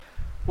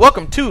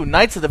Welcome to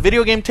Knights of the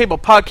Video Game Table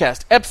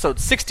Podcast,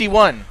 episode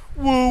 61.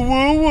 Woo,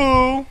 woo,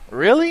 woo.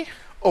 Really?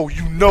 Oh,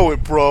 you know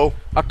it, bro.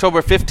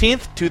 October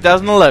 15th,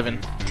 2011.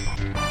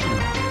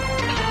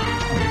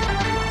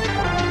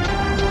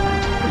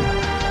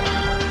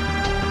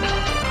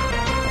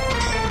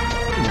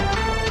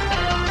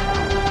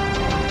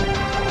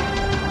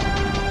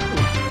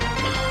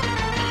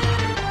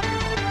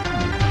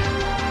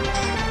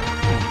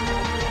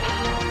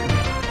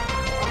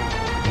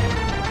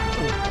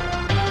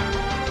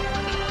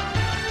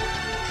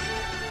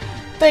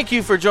 Thank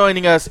you for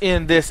joining us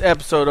in this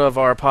episode of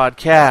our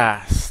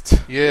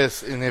podcast.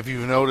 Yes, and if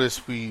you've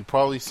noticed, we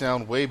probably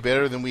sound way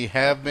better than we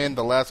have been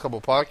the last couple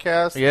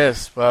podcasts.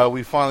 Yes.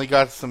 We finally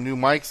got some new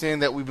mics in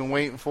that we've been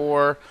waiting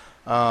for.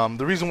 The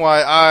reason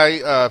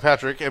why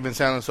Patrick, have been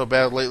sounding so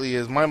bad lately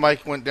is my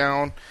mic went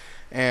down,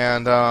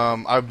 and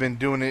I've been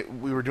doing it.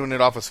 We were doing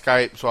it off of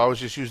Skype, so I was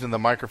just using the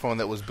microphone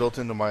that was built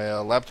into my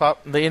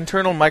laptop. The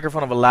internal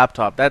microphone of a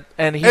laptop. Well,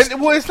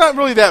 it's not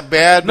really that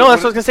bad. No,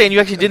 that's what I was going to say, and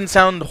you actually didn't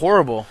sound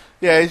horrible.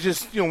 Yeah, it's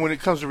just, when it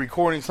comes to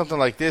recording something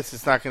like this,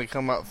 it's not going to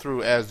come out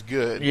through as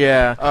good.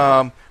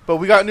 Yeah. But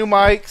we got new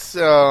mics,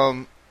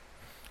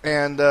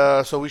 and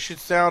so we should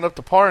sound up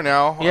to par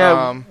now.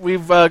 Yeah,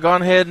 we've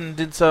gone ahead and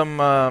did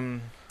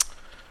some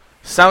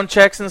sound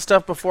checks and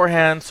stuff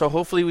beforehand, so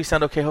hopefully we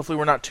sound okay. Hopefully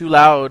we're not too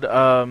loud.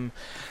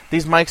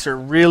 These mics are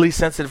really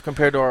sensitive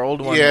compared to our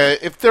old ones. Yeah,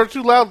 if they're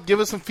too loud, give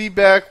us some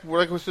feedback.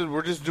 Like we said,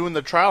 we're just doing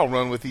the trial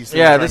run with these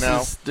things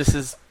now. This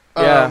is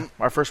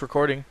our first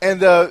recording. And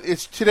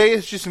today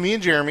it's just me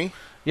and Jeremy.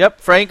 Yep,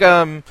 Frank.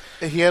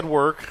 He had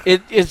work.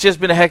 It's just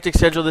been a hectic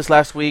schedule this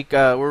last week.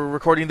 We're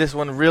recording this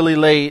one really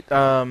late,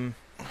 but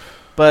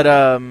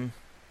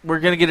we're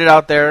gonna get it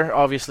out there.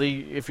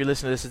 Obviously, if you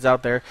listen to this, it's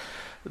out there.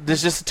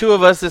 There's just the two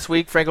of us this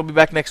week. Frank will be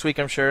back next week,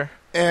 I'm sure.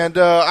 And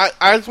I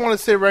just want to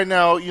say right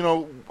now, I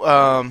know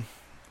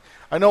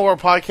our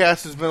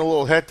podcast has been a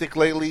little hectic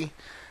lately.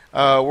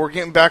 We're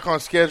getting back on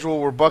schedule.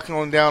 We're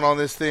buckling down on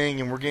this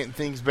thing, and we're getting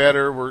things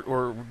better.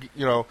 We're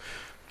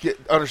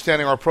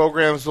understanding our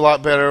programs a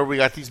lot better. We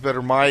got these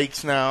better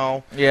mics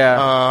now.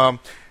 Yeah.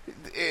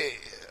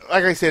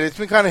 Like I said, it's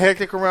been kind of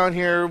hectic around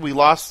here. We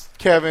lost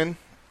Kevin,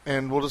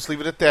 and we'll just leave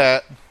it at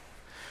that.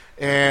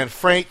 And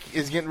Frank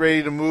is getting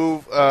ready to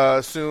move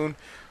soon.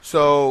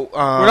 So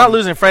we're not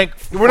losing Frank.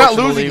 We're not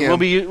losing him.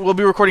 We'll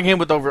be recording him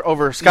with over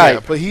Skype. Yeah,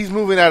 but he's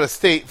moving out of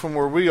state from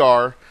where we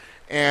are.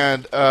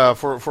 And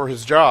for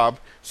his job,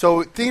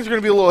 so things are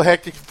going to be a little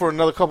hectic for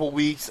another couple of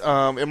weeks.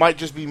 It might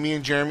just be me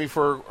and Jeremy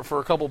for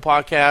a couple of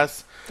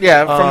podcasts.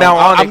 Yeah, from now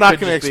on, I'm not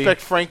going to expect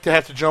Frank to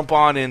have to jump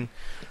on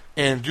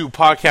and do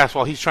podcasts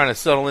while he's trying to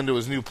settle into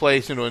his new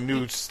place, into a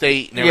new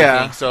state and everything.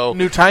 Yeah, so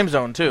new time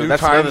zone too. That's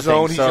time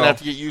zone. He's going to have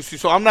to get used to.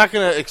 So I'm not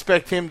going to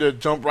expect him to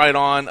jump right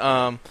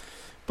on.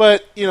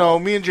 But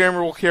me and Jeremy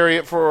will carry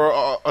it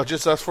for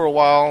just us for a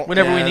while,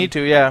 whenever we need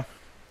to. Yeah.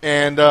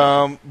 And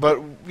but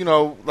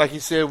like you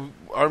said,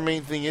 our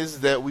main thing is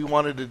that we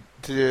wanted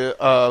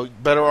to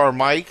better our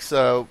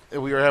mics.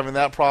 We were having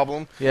that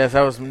problem. Yes,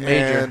 that was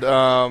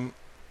major.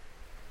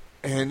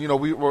 And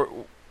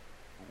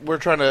we're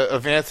trying to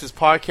advance this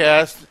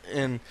podcast,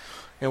 and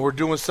we're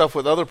doing stuff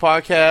with other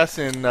podcasts,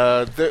 and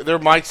their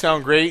mics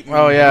sound great.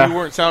 And we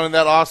weren't sounding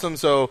that awesome,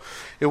 so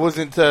it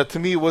wasn't to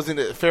me. It wasn't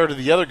fair to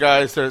the other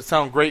guys to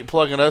sound great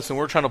plugging us, and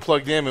we're trying to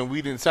plug them, and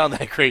we didn't sound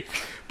that great.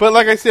 But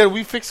like I said,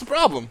 we fixed the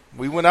problem.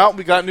 We went out,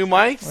 we got new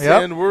mics,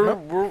 and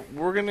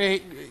we're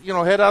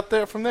gonna head out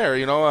there from there.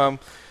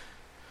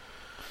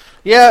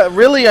 Yeah,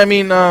 really. I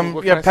mean,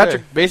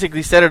 Patrick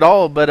basically said it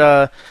all, but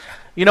I'm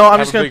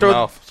just gonna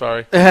throw.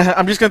 Sorry,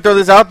 I'm just gonna throw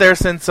this out there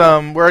since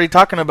we're already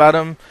talking about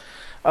him.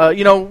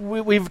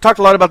 We've talked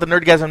a lot about the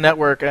Nerdgasm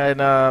Network,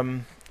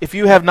 and if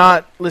you have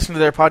not listened to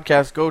their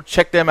podcast, go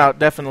check them out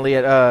definitely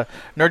at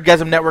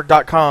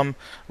nerdgasmnetwork.com.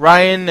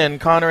 Ryan and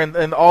Connor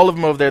and all of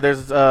them over there.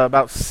 There's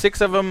about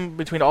 6 of them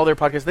between all their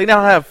podcasts. They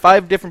now have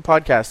 5 different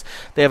podcasts.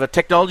 They have a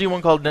technology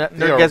one called Nerdgasm.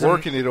 They are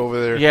working it over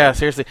there. Yeah,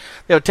 seriously.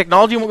 They have a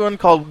technology one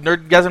called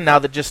Nerdgasm Now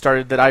that just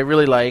started that I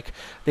really like.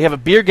 They have a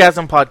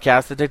Beergasm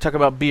podcast that they talk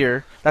about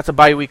beer. That's a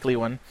bi-weekly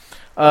one.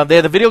 They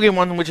have the video game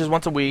one, which is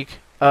once a week.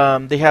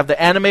 They have the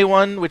anime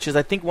one, which is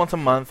I think once a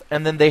month,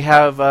 and then they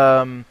have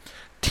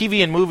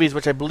TV and movies,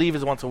 which I believe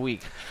is once a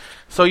week.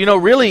 So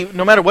really,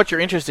 no matter what your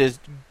interest is,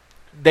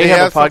 they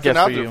have a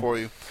podcast for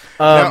you.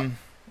 Go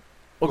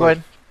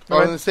ahead. I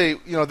was going to say,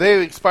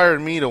 they inspired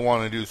me to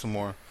want to do some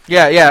more.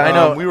 Yeah, I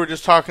know. We were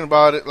just talking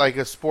about it like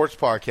a sports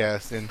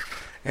podcast,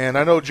 and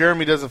I know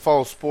Jeremy doesn't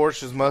follow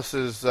sports as much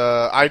as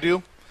I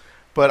do,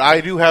 but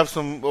I do have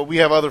some. Well, we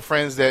have other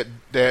friends that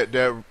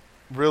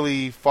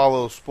really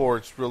follow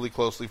sports really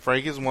closely.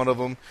 Frank is one of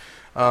them.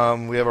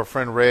 We have our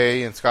friend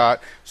Ray and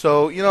Scott.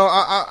 So,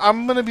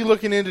 I'm going to be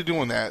looking into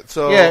doing that.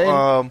 So,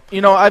 yeah,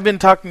 I've been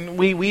talking.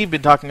 We've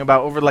been talking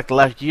about over like the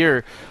last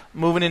year,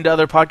 moving into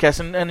other podcasts,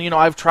 and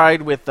I've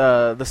tried with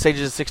the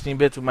Sages of 16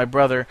 Bits with my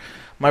brother.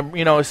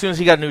 As soon as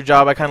he got a new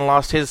job, I kind of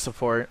lost his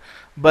support.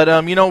 But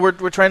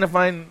we're trying to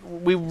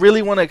find. We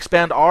really want to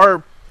expand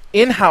our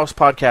in-house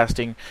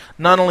podcasting.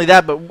 Not only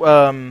that, but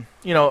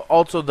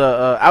also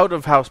the Out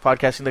of House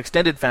podcasting, the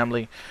extended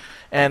family.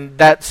 And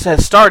that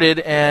has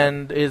started,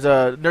 and is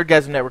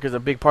Nerdgasm Network is a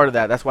big part of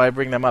that. That's why I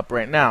bring them up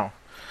right now.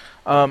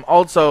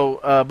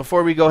 Also,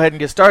 before we go ahead and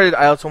get started,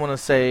 I also want to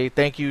say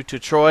thank you to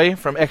Troy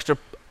from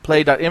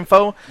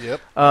extraplay.info.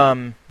 Yep.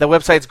 The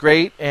website's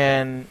great,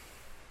 and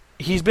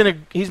he's been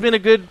a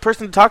good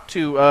person to talk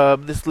to.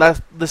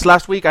 This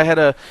last week, I had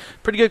a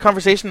pretty good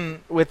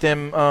conversation with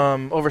him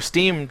over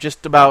Steam,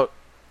 just about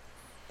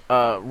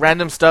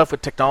random stuff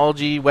with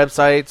technology,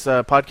 websites,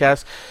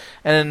 podcasts.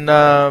 And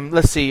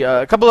let's see,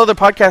 a couple other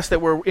podcasts that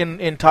we're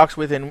in talks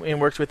with and in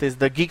works with is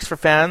the Geeks for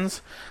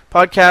Fans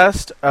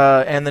podcast,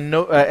 and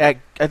the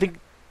I think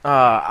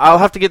I'll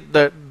have to get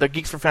the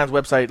Geeks for Fans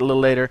website a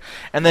little later,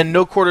 and then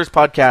No Quarters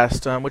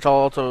podcast, which I'll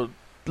also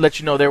let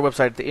you know their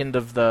website at the end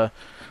of the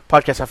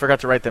podcast. I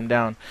forgot to write them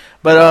down,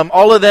 but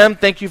all of them,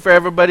 thank you for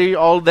everybody,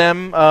 all of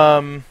them,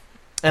 and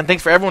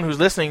thanks for everyone who's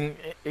listening,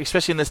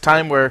 especially in this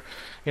time where.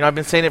 I've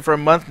been saying it for a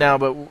month now,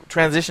 but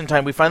transition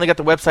time, we finally got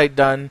the website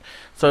done.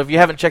 So if you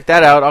haven't checked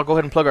that out, I'll go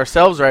ahead and plug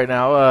ourselves right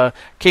now,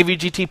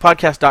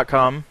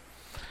 kvgtpodcast.com.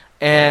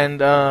 And,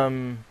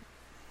 the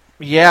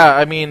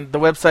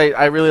website,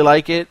 I really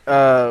like it.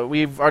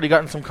 We've already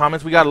gotten some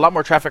comments. We got a lot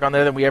more traffic on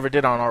there than we ever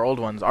did on our old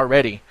ones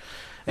already.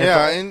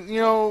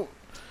 And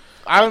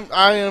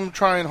I am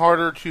trying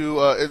harder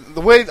to,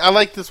 the way, I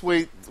like this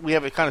way we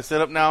have it kind of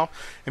set up now.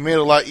 It made it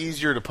a lot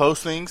easier to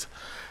post things.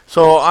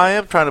 So I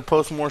am trying to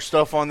post more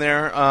stuff on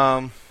there.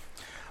 I'm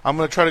going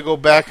to try to go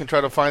back and try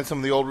to find some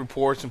of the old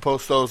reports and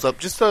post those up,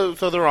 just so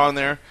they're on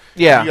there.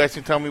 Yeah. You guys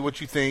can tell me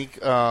what you think.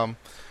 This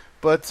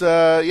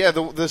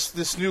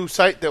new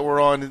site that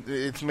we're on,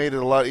 it's made it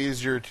a lot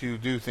easier to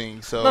do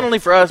things. So not only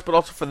for us, but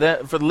also for the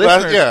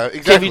listeners. Yeah,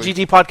 exactly.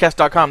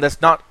 kvgtpodcast.com.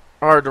 That's not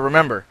hard to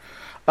remember.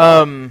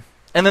 And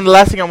then the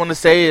last thing I want to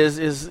say is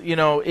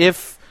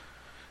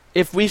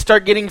if we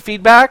start getting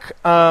feedback,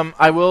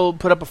 I will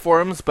put up a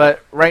forums,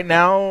 but right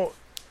now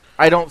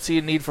I don't see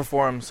a need for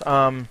forums.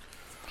 Every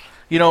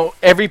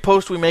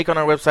post we make on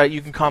our website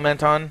you can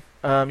comment on.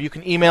 You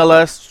can email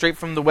us straight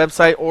from the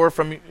website or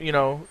from,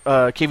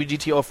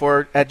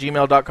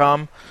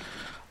 kvgt04@gmail.com.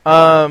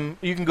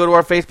 You can go to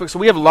our Facebook. So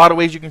we have a lot of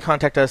ways you can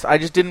contact us. I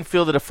just didn't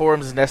feel that a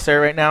forums is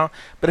necessary right now.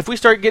 But if we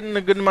start getting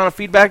a good amount of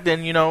feedback,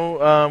 then,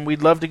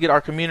 we'd love to get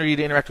our community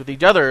to interact with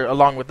each other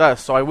along with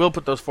us. So I will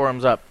put those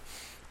forums up.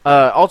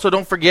 Also,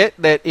 don't forget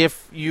that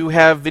if you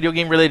have video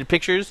game related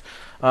pictures,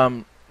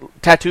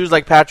 tattoos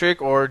like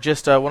Patrick, or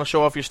just want to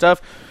show off your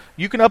stuff,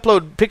 you can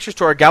upload pictures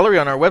to our gallery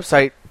on our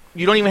website.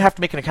 You don't even have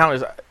to make an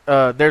account.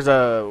 There's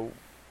a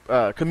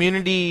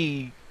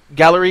community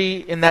gallery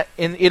in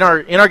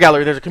our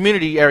gallery. There's a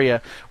community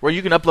area where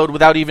you can upload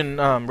without even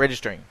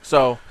registering.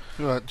 So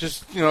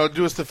just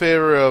do us the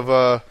favor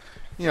of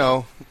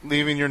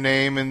leaving your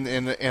name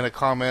and a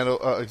comment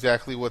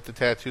exactly what the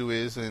tattoo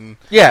is, and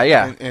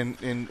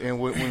and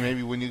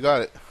maybe when you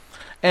got it.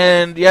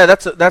 And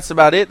that's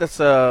about it. That's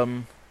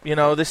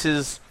this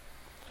is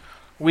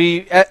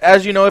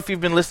as you know, if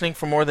you've been listening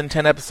for more than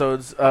 10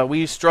 episodes,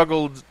 we've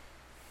struggled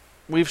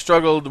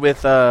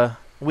with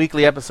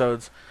weekly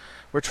episodes.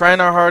 We're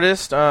trying our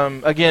hardest.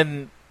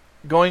 Again,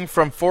 going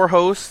from 4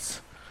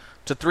 hosts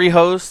to 3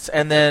 hosts,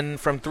 and then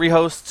from 3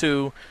 hosts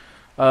to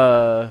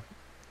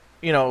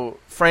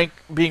Frank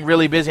being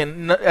really busy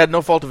and at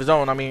no fault of his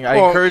own. I mean, I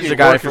encourage the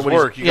guy for what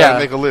work. You gotta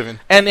make a living,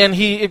 and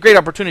he a great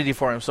opportunity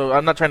for him. So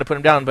I'm not trying to put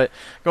him down, but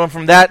going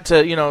from that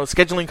to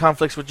scheduling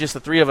conflicts with just the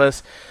 3 of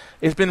us,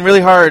 it's been really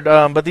hard.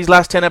 But these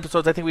last 10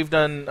 episodes, I think we've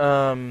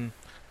done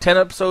 10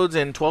 episodes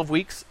in 12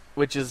 weeks,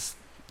 which is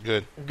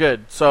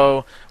good.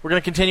 So we're gonna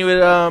continue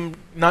it.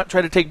 Not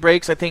try to take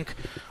breaks. I think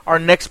our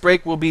next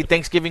break will be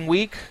Thanksgiving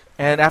week,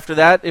 and after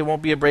that, it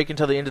won't be a break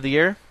until the end of the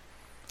year.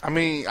 I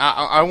mean,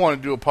 I want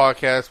to do a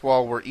podcast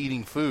while we're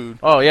eating food.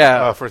 Oh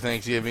yeah, for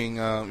Thanksgiving.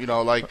 Video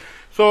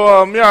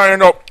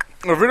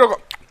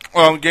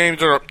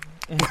games are.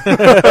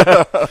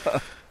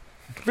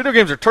 Video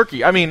games are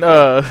turkey. I mean,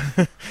 but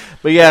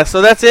yeah.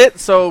 So that's it.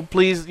 So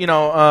please,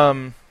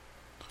 I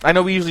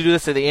know we usually do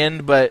this at the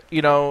end, but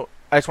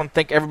I just want to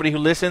thank everybody who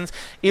listens.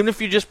 Even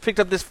if you just picked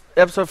up this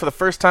episode for the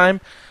first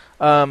time,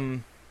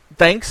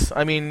 thanks.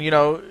 I mean,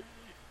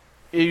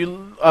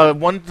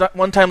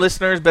 one-time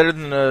listener is better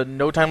than a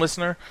no-time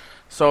listener.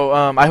 So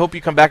I hope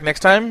you come back next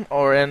time.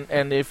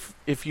 And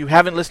if you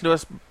haven't listened to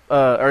us,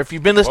 or if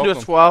you've been listening to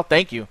us for a while,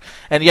 thank you.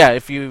 And yeah,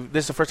 if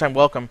this is the first time,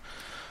 welcome.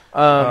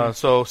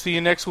 So see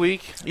you next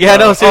week. Yeah,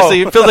 no,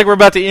 seriously, it feels like we're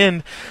about to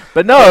end,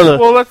 but no.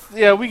 Well,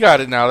 we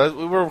got it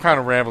now. We're kind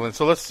of rambling,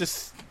 so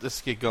let's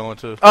get going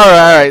to. All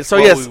right.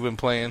 So what we've been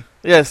playing.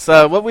 Yes,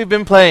 what we've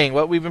been playing.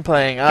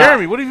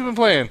 Jeremy, what have you been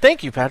playing?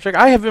 Thank you, Patrick.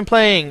 I have been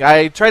playing.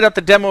 I tried out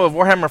the demo of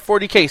Warhammer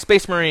 40K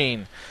Space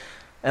Marine,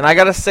 and I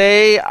gotta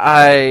say,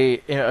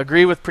 I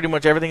agree with pretty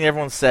much everything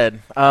everyone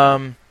said.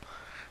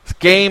 This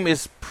game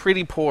is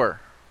pretty poor.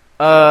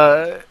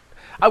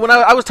 When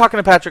I was talking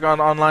to Patrick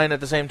online at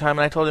the same time,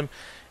 and I told him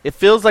it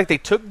feels like they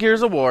took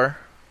Gears of War,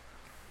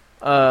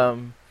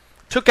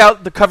 took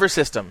out the cover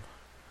system,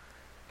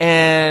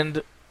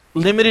 and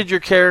limited your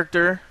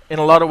character in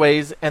a lot of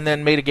ways and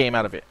then made a game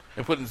out of it.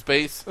 And put it in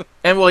space?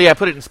 And, well, yeah,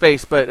 put it in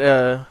space,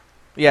 but,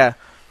 yeah.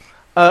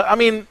 I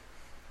mean,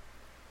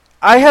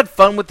 I had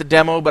fun with the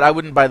demo, but I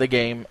wouldn't buy the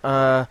game.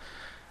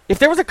 If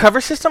there was a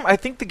cover system, I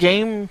think the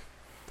game...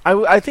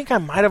 I think I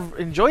might have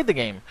enjoyed the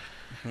game.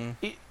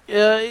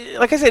 Mm-hmm.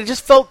 Like I said, it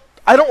just felt...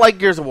 I don't like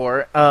Gears of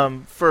War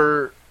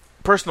for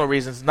personal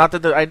reasons. Not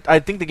that I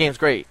think the game's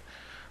great,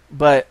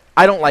 but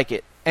I don't like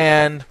it.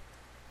 And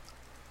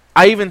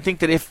I even think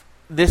that if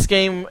this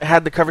game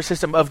had the cover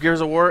system of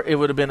Gears of War, it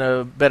would have been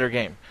a better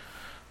game.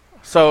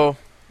 So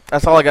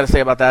that's all I got to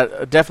say about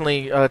that.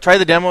 Definitely try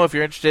the demo if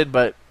you're interested,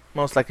 but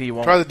most likely you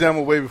won't. Try the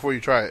demo way before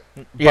you try it.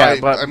 Yeah,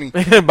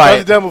 try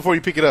the demo before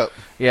you pick it up.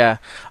 Yeah.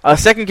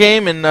 Second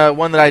game, and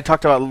one that I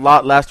talked about a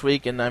lot last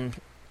week, and I'm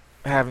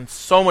having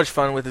so much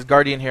fun with, is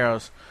Guardian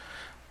Heroes.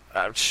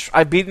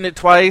 I've beaten it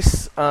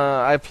twice.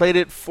 I played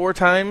it 4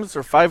 times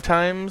or 5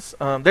 times.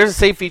 There's a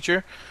save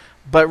feature,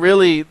 but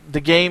really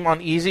the game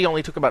on easy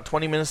only took about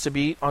 20 minutes to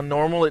beat. On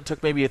normal, it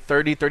took maybe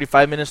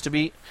 35 minutes to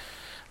beat.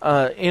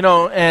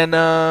 And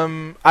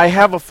I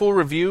have a full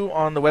review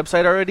on the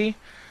website already.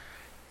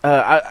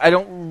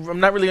 I'm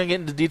not really going to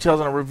get into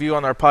details on a review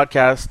on our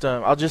podcast.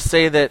 I'll just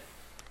say that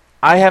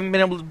I haven't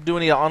been able to do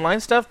any online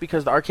stuff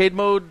because the arcade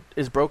mode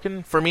is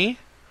broken for me.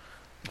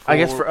 I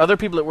guess for other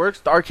people it works.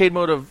 The arcade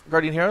mode of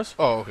Guardian Heroes.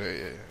 Oh, okay,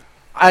 yeah.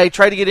 I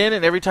try to get in,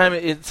 and every time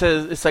it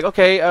says, it's like,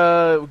 okay,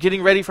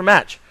 getting ready for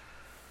match.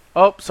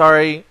 Oh,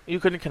 sorry, you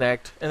couldn't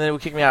connect, and then it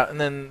would kick me out. And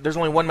then there's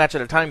only one match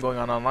at a time going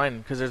on online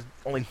because there's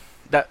only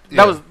that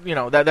was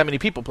that many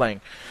people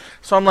playing.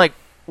 So I'm like,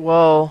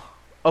 well,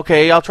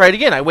 okay, I'll try it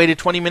again. I waited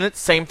 20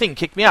 minutes, same thing,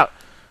 kicked me out.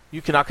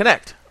 You cannot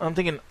connect. I'm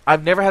thinking,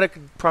 I've never had a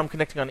problem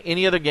connecting on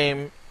any other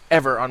game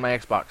ever on my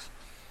Xbox.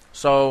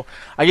 So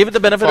I give it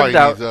the benefit of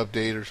doubt. Needs to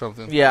update or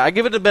something. Yeah, I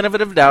give it the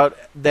benefit of doubt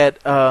that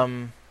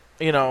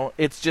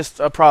it's just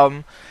a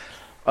problem.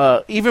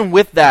 Even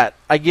with that,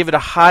 I give it a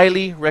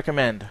highly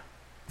recommend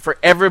for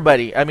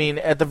everybody. I mean,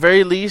 at the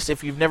very least,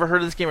 if you've never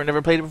heard of this game or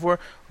never played it before,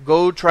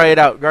 go try it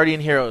out.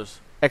 Guardian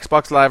Heroes,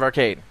 Xbox Live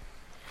Arcade.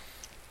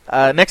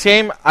 Next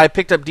game, I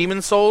picked up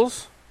Demon's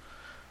Souls,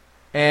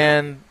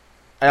 and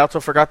I also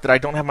forgot that I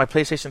don't have my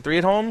PlayStation 3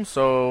 at home,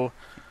 so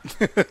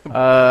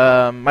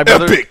my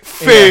brother, epic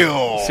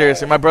fail. Yeah,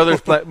 seriously, my brother's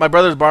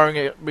borrowing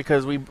it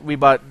because we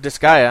bought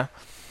Disgaea.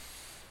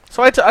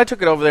 So I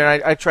took it over there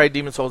and I tried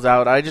Demon's Souls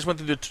out. I just went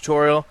through the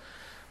tutorial.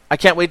 I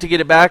can't wait to get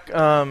it back.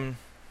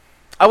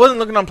 I wasn't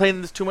looking on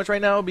playing this too much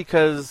right now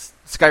because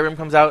Skyrim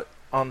comes out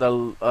on the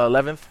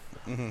 11th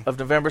of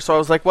November. So I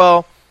was like,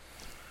 well,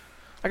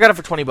 I got it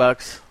for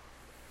 $20.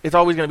 It's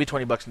always going to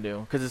be $20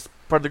 new because it's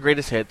part of the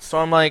greatest hits. So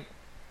I'm like,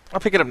 I'll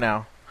pick it up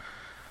now.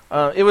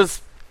 It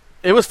was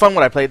fun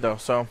when I played though.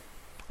 So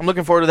I'm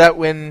looking forward to that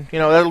when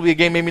that'll be a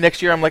game maybe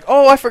next year. I'm like,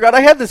 oh, I forgot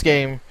I had this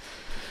game.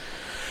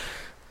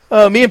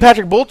 Me and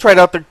Patrick both tried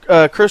out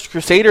the Cursed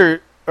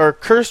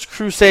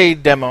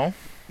Crusade demo.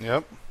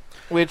 Yep.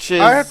 Which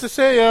is, I have to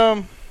say,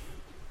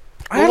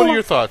 what are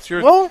your thoughts?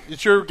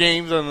 It's your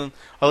games, and then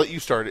I'll let you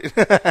start it.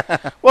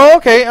 Well,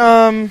 okay.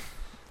 I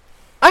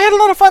had a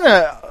lot of fun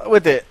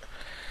with it.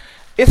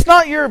 It's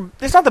not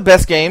the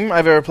best game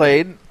I've ever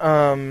played.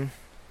 I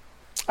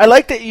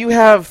like that you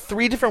have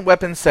 3 different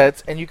weapon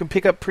sets, and you can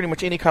pick up pretty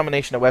much any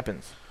combination of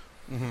weapons.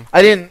 Mm-hmm.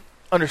 I didn't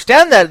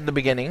understand that in the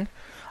beginning.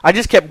 I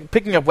just kept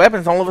picking up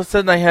weapons. All of a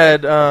sudden, I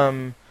had 2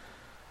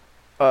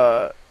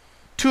 of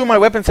my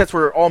weapon sets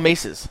were all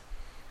maces,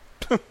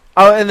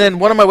 and then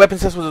one of my weapon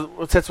sets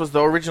was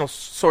the original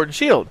sword and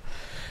shield.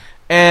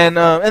 And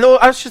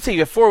I should say you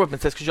have 4 weapon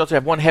sets because you also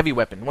have 1 heavy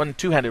weapon, 1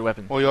 2-handed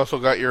weapon. Well, you also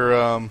got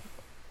your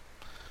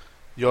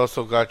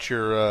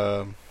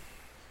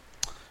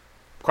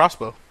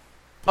crossbow.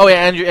 Oh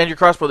yeah, and your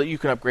crossbow that you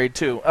can upgrade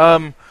too.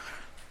 And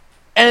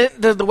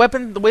the way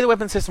the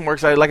weapon system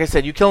works, like I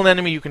said, you kill an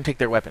enemy, you can take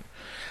their weapon.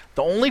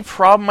 The only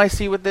problem I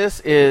see with this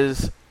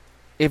is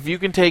if you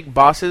can take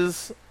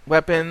bosses'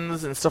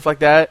 weapons and stuff like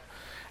that,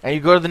 and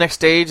you go to the next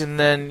stage and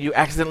then you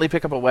accidentally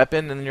pick up a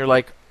weapon and you're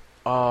like,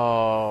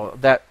 oh,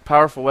 that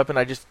powerful weapon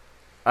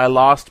I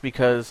lost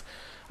because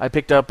I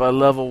picked up a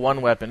level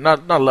 1 weapon.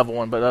 Not a level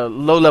 1, but a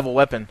low level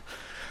weapon.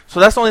 So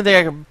that's the only thing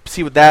I can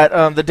see with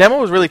that. The demo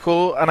was really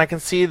cool, and I can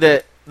see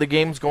that the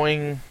game's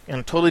going in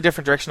a totally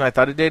different direction than I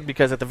thought it did,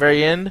 because at the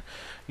very end,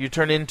 you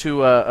turn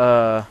into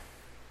like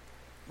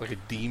a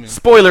demon.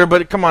 Spoiler,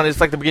 but come on, it's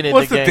like the beginning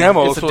of the game.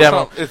 Demo, it's a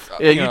demo.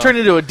 You turn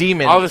into a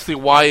demon. Obviously,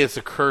 why it's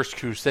a Cursed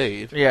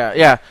Crusade.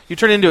 Yeah. You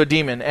turn into a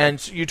demon,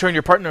 and you turn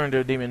your partner into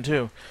a demon,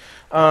 too.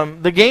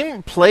 The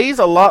game plays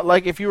a lot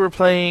like if you were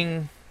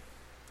playing...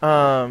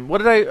 what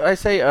did I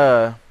say?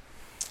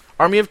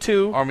 Army of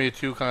Two. Army of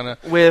Two, kind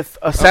of. With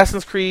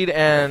Assassin's Creed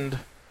and...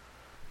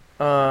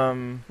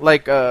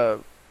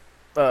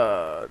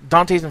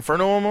 Dante's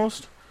Inferno,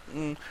 almost.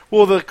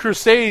 Well, the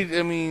Crusade,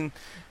 I mean...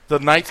 The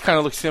knights kind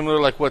of look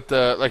similar, like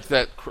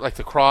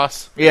the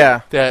cross.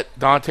 Yeah. That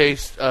Dante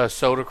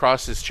sewed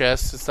across his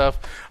chest and stuff.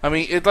 I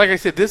mean, like I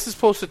said, this is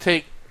supposed to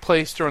take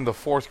place during the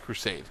 4th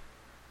Crusade.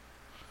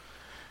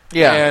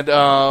 Yeah. And,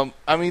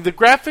 I mean, the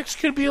graphics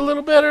could be a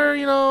little better,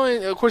 you know.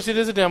 Of course, it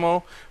is a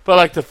demo. But,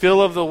 like, the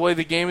feel of the way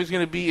the game is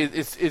going to be,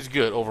 it's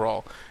good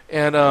overall.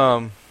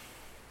 And,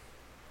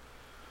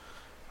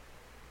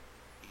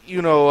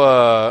 you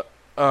know,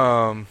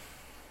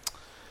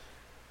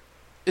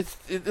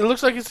 it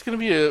looks like it's going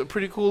to be a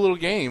pretty cool little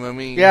game. I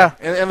mean, yeah.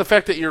 And the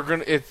fact that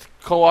it's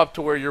co-op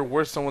to where you're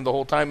with someone the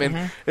whole time.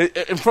 And,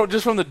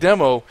 just from the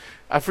demo,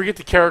 I forget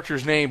the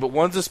character's name, but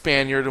one's a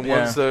Spaniard and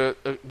one's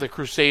the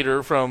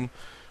Crusader from...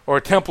 Or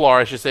a Templar,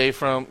 I should say,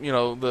 from, you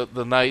know,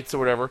 the Knights or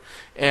whatever,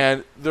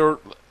 and they're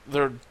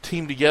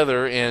teamed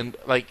together, and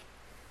like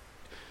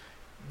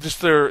just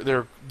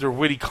their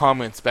witty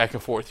comments back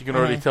and forth. You can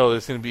already tell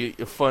it's going to be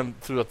fun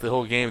throughout the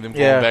whole game. Them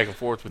going back and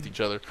forth with each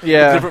other, with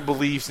different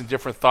beliefs and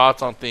different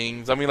thoughts on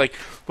things. I mean, like,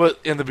 but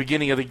in the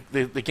beginning of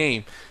the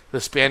game, the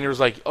Spaniard's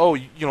like, "Oh,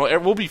 you know,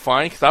 we'll be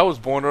fine because I was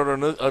born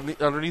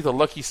underneath a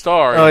lucky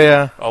star." Oh,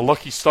 yeah, a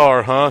lucky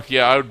star, huh?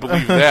 Yeah, I would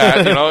believe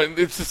that. You know, and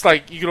it's just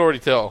like you can already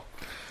tell.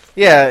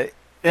 Yeah,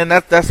 and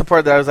that's the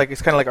part that I was like,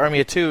 it's kind of like Army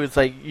of Two. It's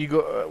like you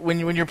go when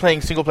you're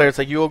playing single player, it's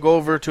like you'll go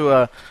over to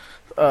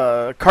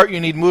a cart you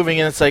need moving,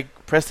 and it's like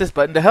press this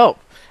button to help,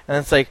 and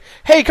it's like,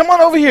 hey, come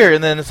on over here,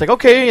 and then it's like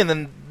okay, and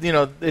then you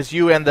know it's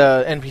you and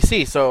the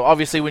NPC. So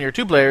obviously, when you're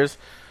two players,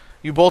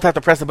 you both have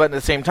to press the button at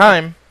the same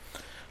time.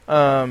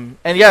 And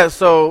yeah,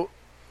 so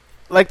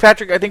like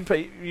Patrick, I think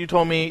you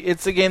told me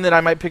it's a game that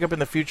I might pick up in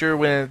the future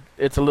when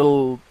it's a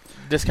little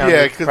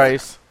discounted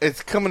price.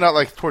 It's coming out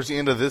like towards the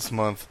end of this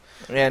month.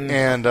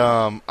 And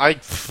I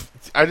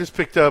just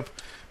picked up,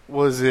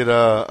 was it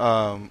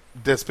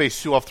Dead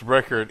Space 2 off the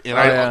record, and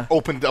I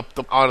opened up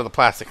out of the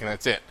plastic, and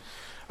that's it.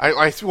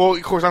 Well,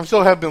 of course, I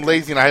still have been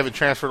lazy, and I haven't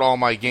transferred all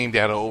my game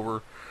data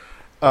over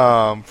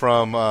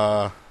from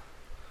my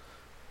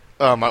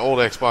old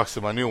Xbox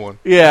to my new one.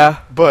 Yeah.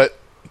 But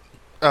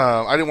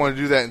I didn't want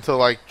to do that until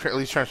like at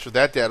least transfer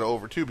that data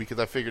over too, because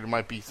I figured it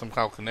might be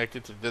somehow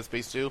connected to Dead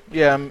Space 2.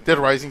 Yeah, Dead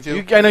Rising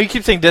 2. I know you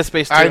keep saying Dead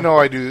Space 2. I know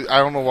I do. I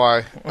don't know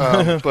why.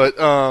 But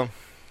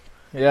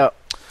yeah.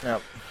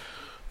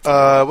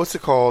 What's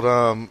it called?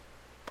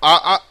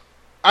 I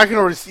can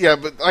already see. Yeah,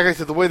 but like I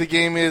said, the way the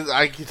game is,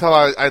 I can tell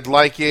I'd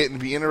like it and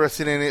be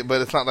interested in it.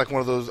 But it's not like one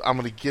of those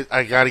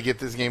I got to get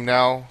this game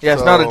now. Yeah,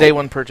 it's not a day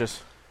one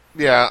purchase.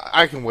 Yeah,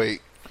 I can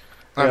wait.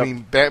 Yep. I mean,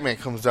 Batman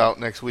comes out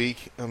next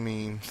week. I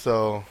mean,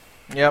 so.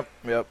 Yep.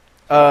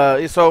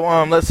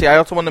 So let's see. I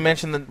also want to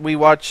mention that we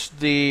watched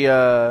the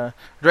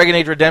Dragon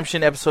Age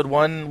Redemption Episode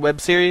 1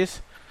 web series.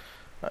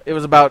 It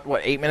was about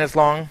 8 minutes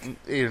long.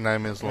 8 or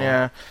 9 minutes long.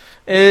 Yeah,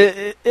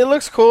 it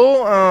looks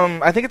cool.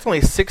 I think it's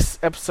only 6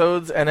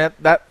 episodes, and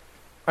that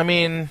I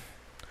mean,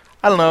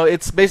 I don't know.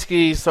 It's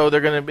basically it's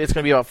gonna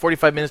be about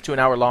 45 minutes to an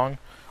hour long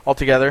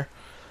altogether.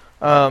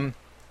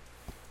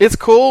 It's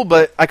cool,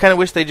 but I kind of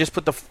wish they just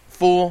put the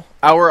full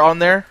hour on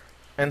there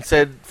and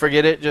said,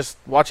 forget it, just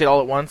watch it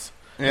all at once.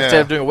 Yeah. Instead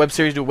of doing a web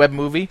series, do a web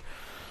movie.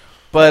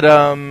 But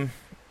other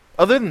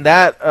than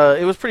that,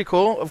 it was pretty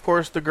cool. Of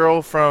course, the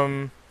girl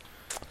from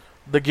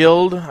the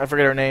guild, I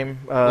forget her name.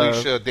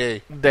 Alicia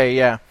Day. Day,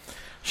 yeah.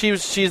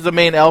 She's the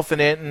main elf in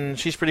it, and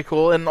she's pretty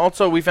cool. And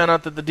also, we found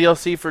out that the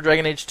DLC for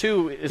Dragon Age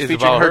 2 is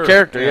featuring her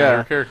character. Yeah,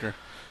 her character.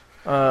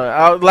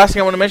 Last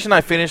thing I want to mention, I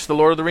finished the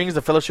Lord of the Rings,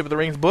 the Fellowship of the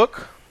Rings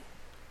book.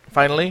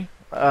 Finally.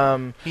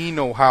 He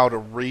know how to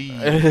read.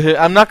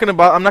 I'm not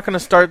gonna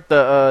start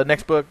the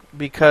next book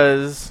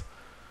because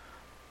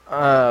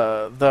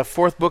the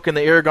 4th book in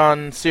the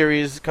Eragon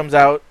series comes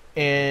out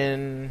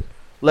in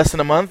less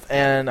than a month,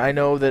 and I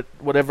know that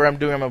whatever I'm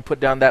doing, I'm gonna put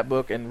down that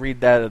book and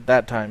read that at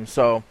that time.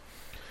 So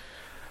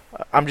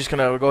I'm just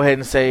gonna go ahead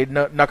and say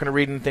not gonna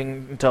read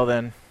anything until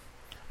then.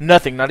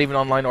 Nothing, not even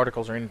online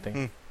articles or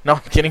anything. No,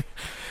 I'm kidding.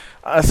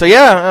 So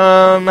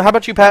yeah, how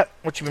about you, Pat?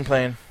 What you been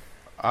playing?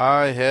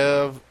 I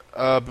have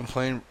been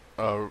playing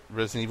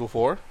Resident Evil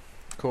 4.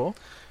 Cool.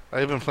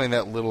 I've been playing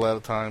that little at a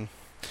time.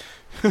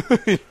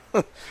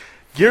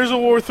 Gears of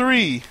War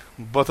 3,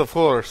 but of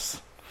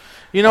course.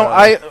 You know,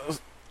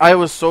 I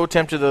was so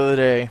tempted the other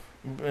day,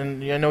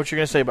 and I know what you're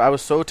going to say, but I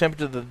was so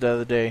tempted the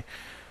other day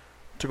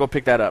to go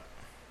pick that up,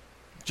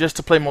 just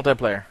to play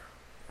multiplayer.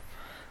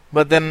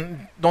 But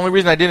then, the only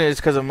reason I didn't is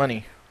because of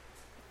money.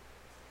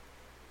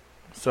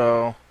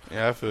 So...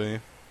 Yeah, I feel you.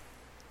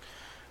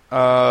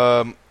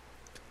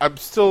 I'm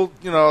still,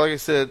 like I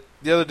said,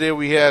 the other day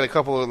we had a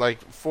couple of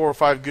 4 or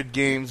 5 good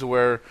games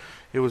where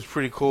it was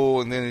pretty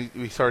cool, and then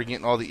we started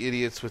getting all the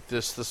idiots with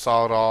the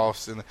solid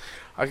offs. And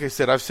like I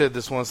said, I've said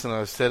this once, and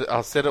I'll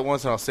say it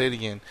once, and I'll say it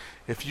again.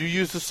 If you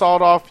use the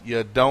solid off,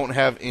 you don't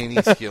have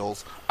any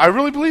skills. I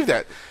really believe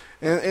that.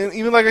 And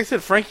even like I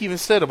said, Frank even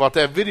said about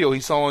that video he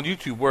saw on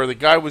YouTube where the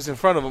guy was in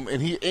front of him,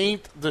 and he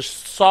aimed the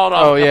solid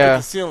off up at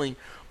the ceiling,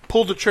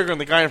 pulled the trigger,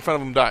 and the guy in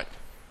front of him died.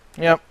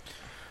 Yep.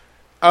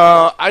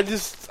 I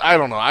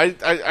don't know.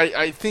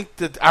 I think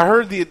that I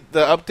heard the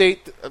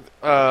update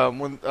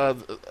when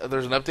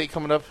there's an update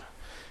coming up,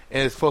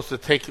 and it's supposed to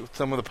take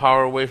some of the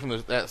power away from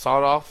that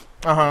sawed off.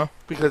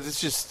 Because it's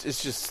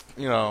just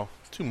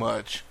too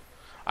much.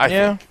 I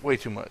think way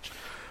too much.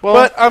 Well,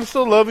 but I'm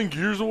still loving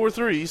Gears of War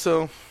 3.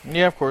 So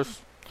yeah, of course.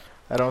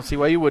 I don't see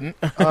why you wouldn't.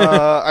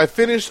 I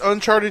finished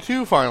Uncharted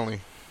 2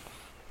 finally.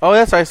 Oh,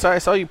 yes, I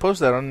saw you post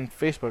that on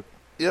Facebook.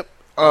 Yep.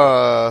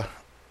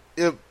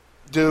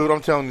 Dude,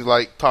 I'm telling you,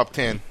 like, top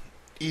 10.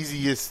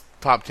 Easiest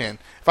top 10.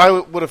 If I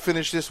would have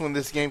finished this when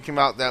this game came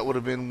out, that would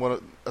have been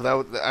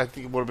I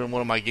think it would have been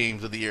one of my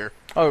games of the year.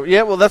 Oh,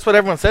 yeah, well, that's what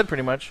everyone said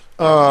pretty much.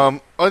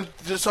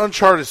 This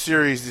Uncharted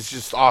series is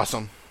just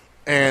awesome.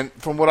 And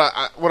from what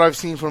I've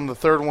seen from the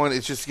third one,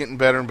 it's just getting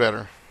better and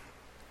better.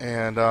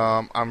 And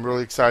I'm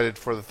really excited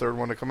for the third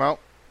one to come out.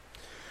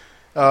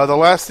 The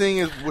last thing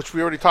is, which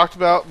we already talked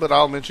about, but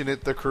I'll mention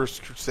it, the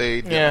Cursed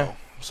Crusade demo. Yeah.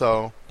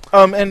 So.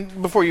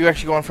 And before you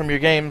actually go on from your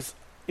games,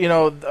 you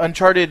know,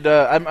 Uncharted,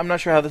 I'm not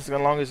sure how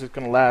long this is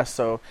going to last,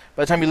 so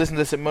by the time you listen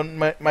to this, it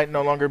might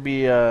no longer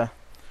be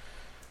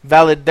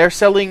valid. They're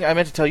selling, I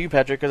meant to tell you,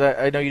 Patrick, because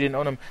I know you didn't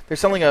own them, they're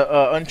selling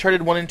a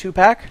Uncharted 1 and 2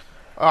 pack.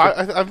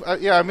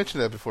 I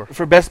mentioned that before.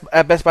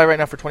 At Best Buy right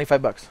now for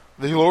 $25.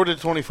 They lowered it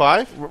to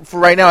 $25? For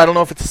right now, I don't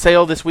know if it's a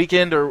sale this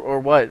weekend or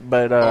what,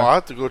 but I'll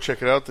have to go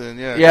check it out then.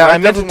 Yeah. Yeah, I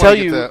meant to tell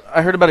you.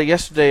 I heard about it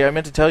yesterday. I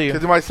meant to tell you.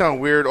 Because it might sound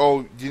weird.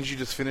 Oh, didn't you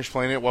just finish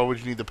playing it? Why would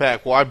you need the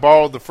pack? Well, I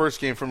borrowed the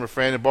first game from a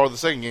friend and borrowed the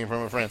second game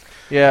from a friend.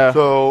 Yeah.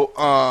 So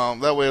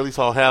that way, at least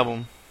I'll have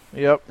them.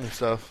 Yep. And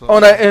stuff. So.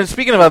 Oh, and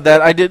speaking about that,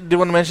 I did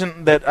want to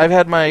mention that I've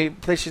had my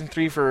PlayStation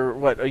 3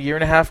 for a year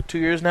and a half, 2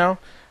 years now,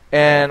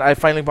 and I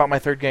finally bought my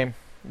third game,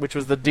 which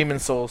was the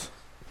Demon's Souls.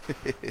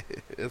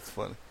 It's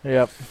funny.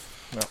 Yep.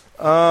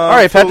 All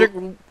right, Patrick,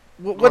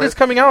 what is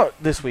coming out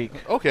this week?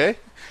 Okay.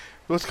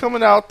 What's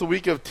coming out the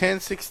week of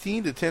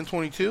 10/16 to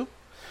 10/22?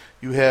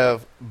 You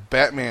have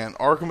Batman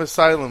Arkham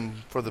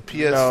Asylum for the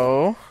PS.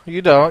 No,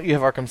 you don't. You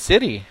have Arkham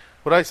City.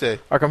 What'd I say?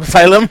 Arkham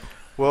Asylum?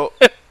 Well,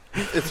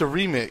 it's a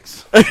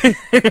remix.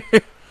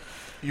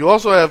 You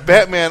also have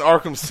Batman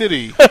Arkham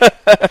City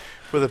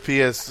for the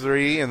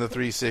PS3 and the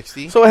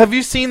 360. So have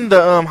you seen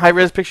the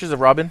high-res pictures of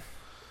Robin?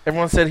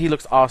 Everyone said he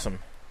looks awesome.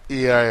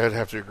 Yeah, I'd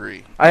have to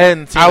agree. I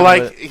hadn't seen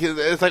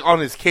it's like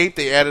on his cape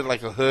they added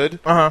like a hood.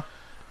 Uh-huh.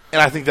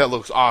 And I think that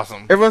looks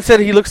awesome. Everyone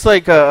said he looks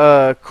like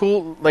a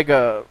cool, like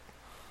a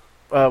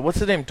what's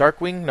his name?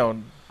 Darkwing?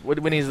 No,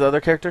 when he's the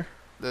other character?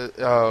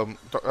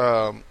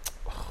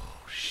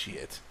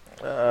 Shit.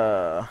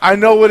 I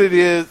know what it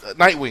is.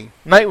 Nightwing.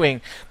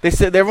 Nightwing. They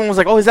said everyone was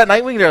like, "Oh, is that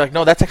Nightwing?" They're like,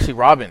 "No, that's actually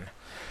Robin."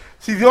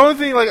 See, the only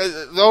thing,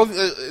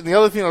 the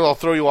other thing that'll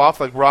throw you off,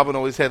 like Robin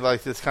always had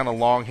like this kind of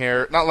long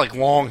hair, not like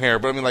long hair,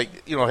 but I mean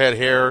like had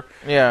hair.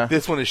 Yeah.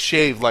 This one is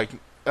shaved, but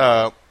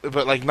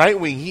like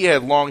Nightwing, he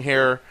had long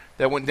hair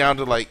that went down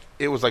to like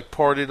it was like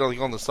parted like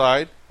on the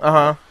side.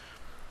 And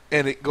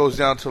it goes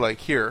down to like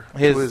here.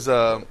 His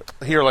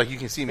here, like you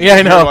can see me. Yeah,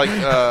 I know. Like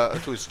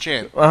to his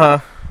chin.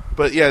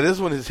 But yeah, this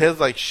one his head's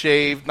like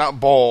shaved, not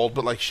bald,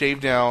 but like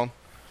shaved down.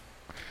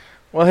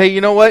 Well, hey,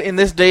 you know what? In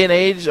this day and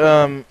age,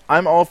 I'm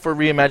all for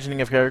reimagining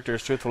of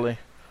characters, truthfully.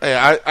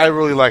 Yeah, I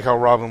really like how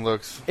Robin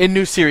looks. In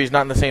new series,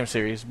 not in the same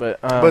series, but...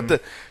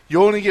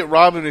 you only get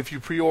Robin if you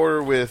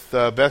pre-order with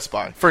Best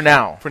Buy. For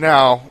now. For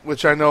now,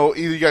 which I know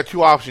either you got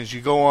two options. You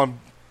go on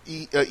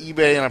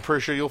eBay, and I'm pretty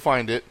sure you'll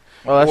find it.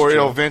 Well, that's true.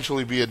 It'll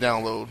eventually be a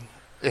download.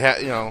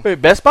 Wait,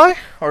 Best Buy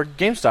or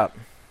GameStop?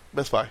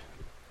 Best Buy.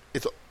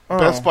 It's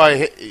Best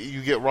Buy,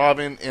 you get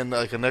Robin and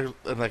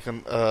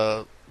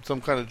some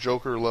kind of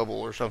Joker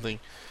level or something,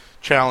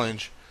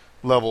 challenge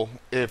level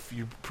if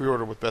you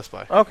pre-order with Best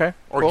Buy. Okay.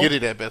 Or cool. get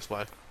it at Best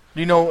Buy. Do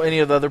you know any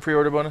of the other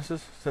pre-order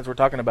bonuses since we're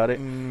talking about it?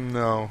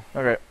 No.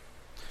 Okay.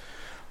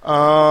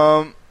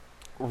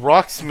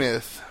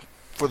 Rocksmith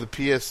for the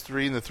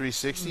PS3 and the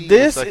 360.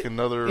 This like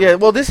another. Yeah,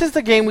 well, this is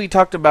the game we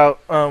talked about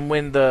after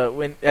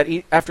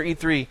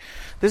E3.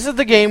 This is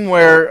the game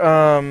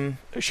where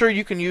sure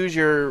you can use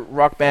your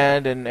Rock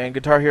Band and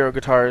Guitar Hero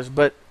guitars,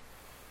 but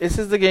this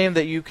is the game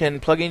that you can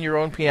plug in your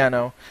own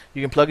piano,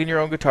 you can plug in your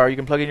own guitar, you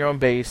can plug in your own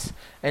bass,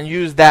 and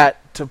use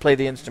that to play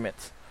the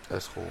instruments.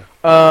 That's cool.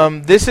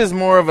 This is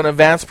more of an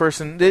advanced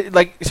person.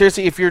 Like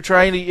seriously, if you're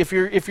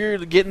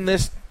getting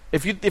this,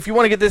 if you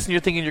want to get this and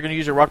you're thinking you're going to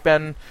use your Rock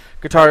Band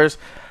guitars,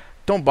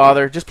 don't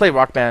bother. Just play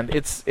Rock Band.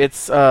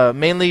 It's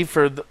mainly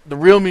for the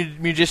real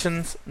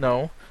musicians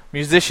out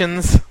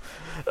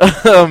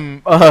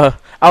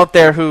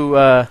there who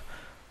want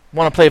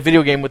to play a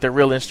video game with their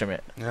real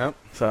instrument. Yep.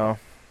 So.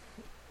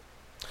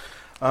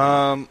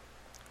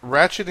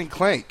 Ratchet and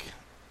Clank.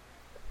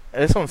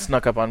 This one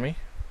snuck up on me.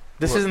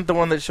 This isn't the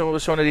one that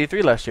was shown at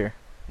E3 last year.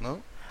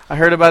 No. I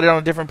heard about it on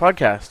a different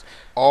podcast.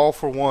 All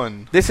for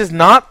One. This is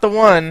not the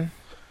one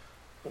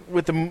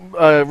with the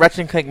Ratchet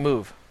and Clank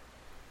move.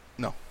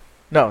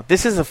 No,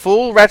 this is a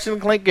full Ratchet and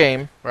Clank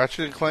game.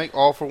 Ratchet and Clank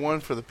All for One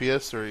for the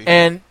PS3.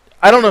 And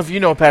I don't know if you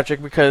know,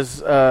 Patrick, because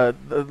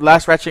the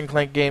last Ratchet and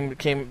Clank game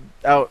came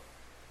out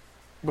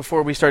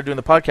before we started doing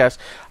the podcast.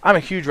 I'm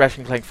a huge Ratchet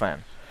and Clank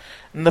fan.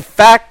 And the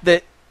fact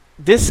that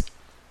this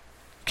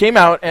came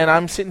out and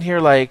I'm sitting here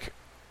like,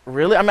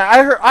 really? I mean,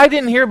 I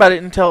didn't hear about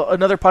it until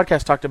another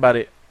podcast talked about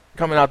it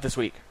coming out this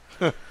week.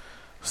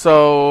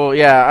 So,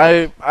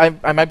 yeah,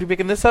 I might be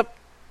picking this up.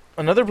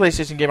 Another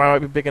PlayStation game I might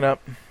be picking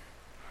up.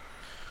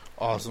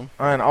 Awesome.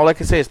 And all I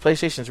can say is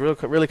PlayStation's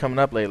really coming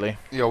up lately.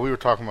 Yeah, we were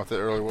talking about that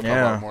earlier. We'll talk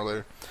about it more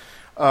later.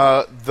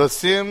 The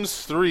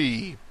Sims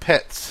 3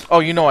 Pets. Oh,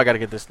 you know I got to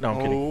get this. No,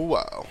 I'm kidding. Oh,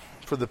 wow.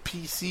 For the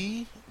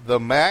PC, the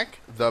Mac,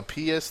 the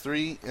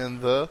PS3,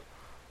 and the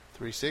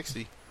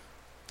 360.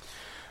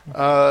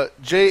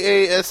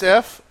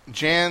 JASF,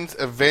 Jan's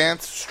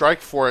Advanced Strike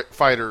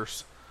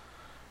Fighters.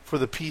 For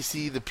the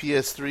PC, the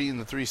PS3, and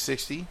the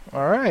 360.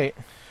 All right.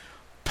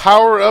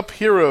 Power Up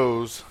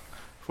Heroes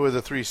for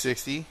the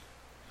 360.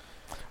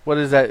 What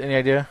is that? Any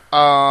idea?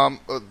 A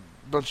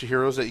bunch of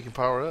heroes that you can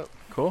power up.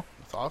 Cool.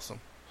 That's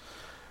awesome.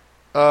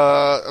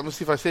 I'm going to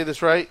see if I say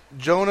this right.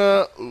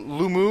 Jonah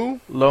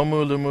Lumu.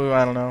 Lumu,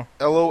 I don't know.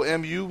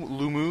 Lomu,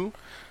 Lumu.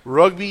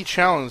 Rugby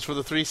Challenge for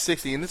the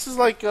 360. And this is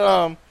like,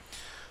 I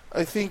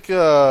think,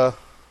 the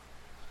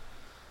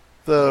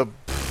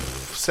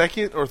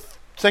second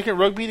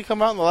rugby to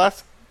come out in the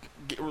last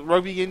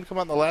rugby game to come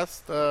out in the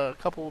last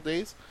couple of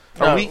days.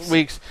 Or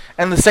weeks.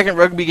 And the second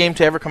rugby game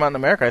to ever come out in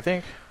America, I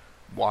think.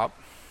 WAP.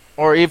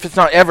 Or if it's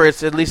not ever,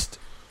 it's at least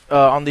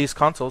on these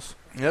consoles.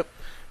 Yep.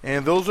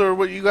 And those are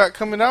what you got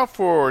coming out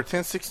for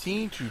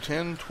 1016 to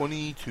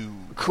 1022.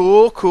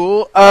 Cool.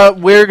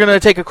 We're going to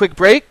take a quick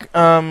break.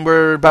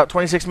 We're about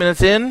 26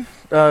 minutes in.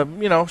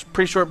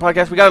 Pretty short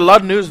podcast. We got a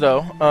lot of news,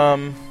 though.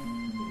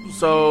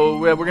 So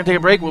we're going to take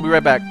a break. We'll be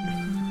right back.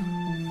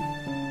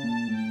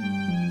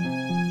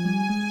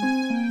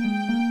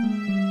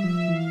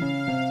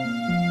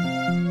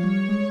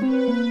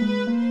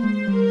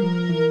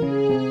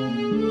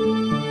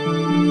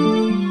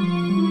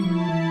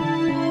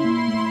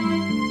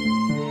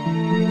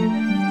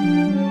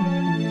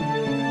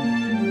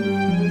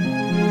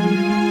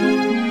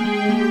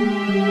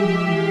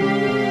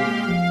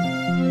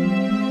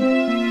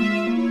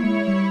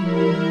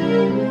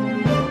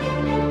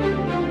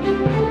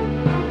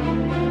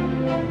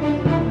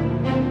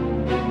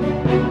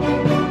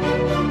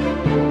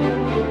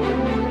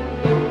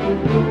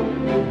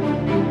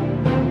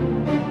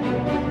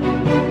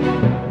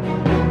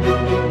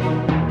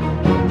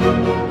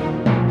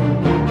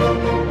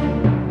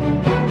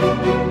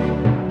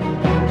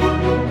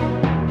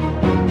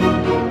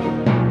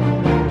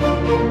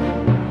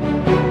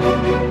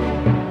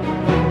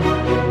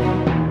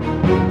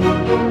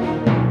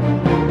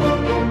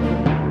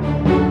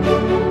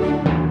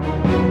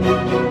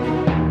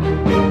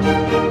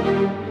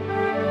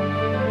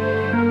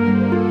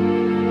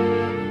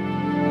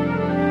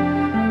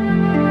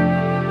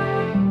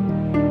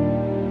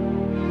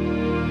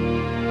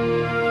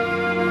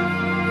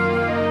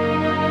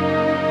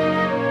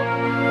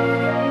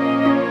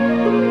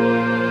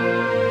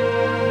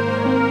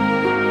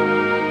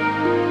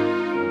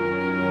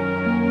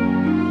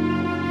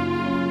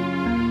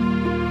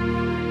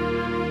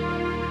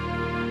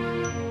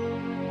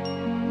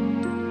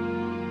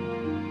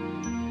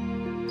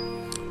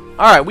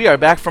 Alright, we are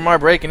back from our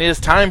break, and it is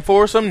time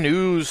for some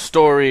news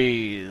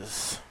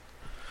stories.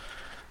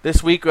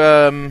 This week,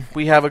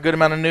 we have a good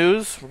amount of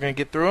news. We're going to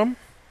get through them.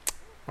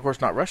 Of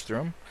course, not rush through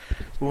them.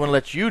 We want to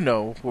let you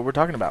know what we're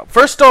talking about.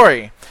 First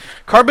story.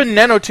 Carbon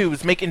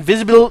nanotubes make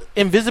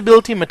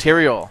invisibility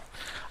material.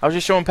 I was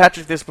just showing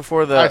Patrick this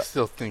before the... I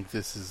still think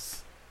this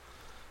is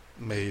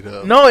made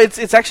up. No,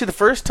 it's actually the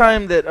first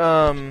time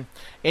that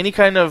any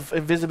kind of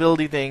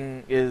invisibility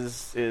thing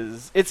is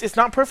it's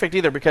not perfect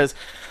either, because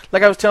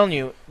like I was telling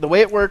you, the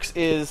way it works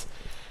is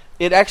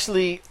it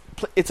actually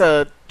it's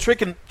a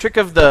trick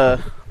of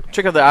the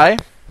eye,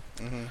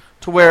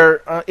 to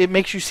where it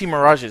makes you see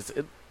mirages,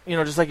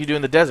 just like you do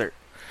in the desert.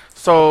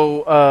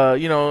 So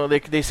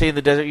they say in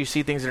the desert you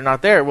see things that are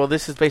not there. Well,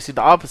 this is basically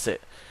the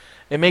opposite.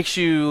 It makes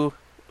you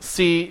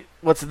see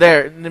what's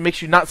there, and it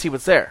makes you not see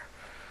what's there.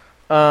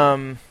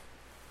 And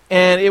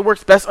it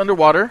works best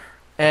underwater,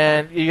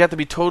 and you have to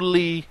be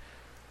totally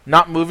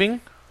not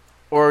moving,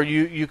 or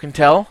you can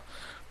tell.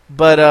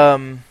 But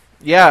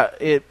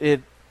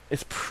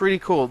it's pretty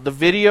cool. The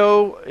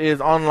video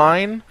is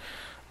online.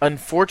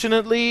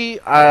 Unfortunately,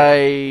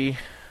 I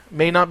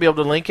may not be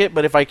able to link it,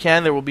 but if I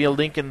can, there will be a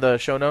link in the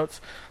show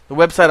notes. The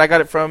website I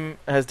got it from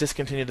has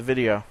discontinued the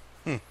video.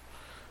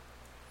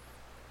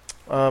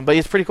 But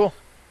it's pretty cool.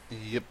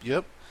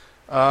 Yep.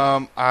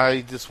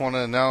 I just want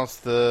to announce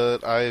that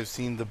I have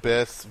seen the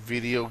best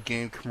video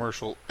game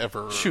commercial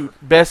ever. Shoot,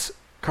 best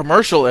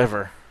commercial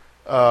ever.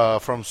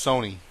 From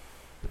Sony.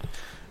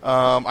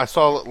 I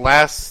saw it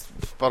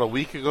about a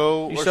week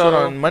ago. You saw it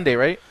on Monday,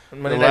 right?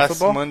 Monday Night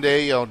Football? Last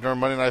Monday, during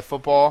Monday Night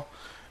Football.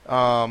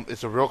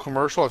 It's a real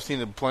commercial. I've seen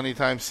it plenty of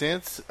times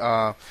since.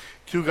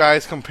 Two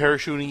guys come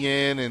parachuting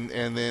in,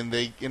 and then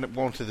they end up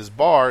going to this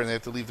bar, and they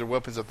have to leave their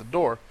weapons at the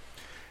door.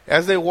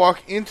 As they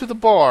walk into the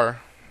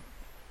bar,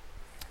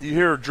 you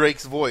hear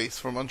Drake's voice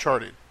from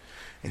Uncharted,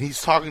 and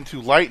he's talking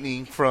to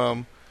Lightning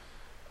from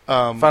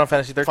Final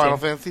Fantasy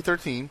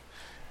 13.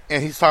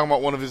 And he's talking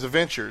about one of his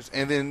adventures.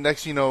 And then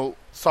next you know,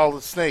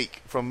 Solid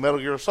Snake from Metal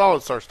Gear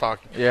Solid starts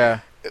talking. Yeah.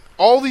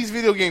 All these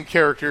video game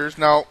characters,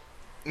 now,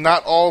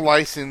 not all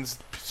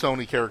licensed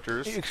Sony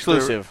characters.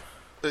 Exclusive.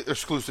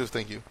 Exclusive,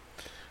 thank you.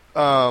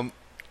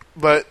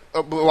 but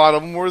a lot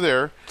of them were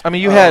there. I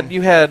mean, you had.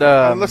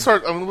 Let's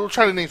start. We'll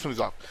try to name some of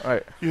these off. All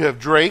right. You have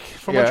Drake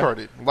from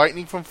Uncharted,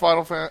 Lightning from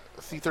Final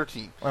Fantasy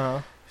 13,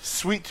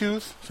 Sweet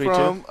Tooth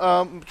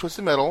from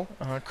Twisted Metal,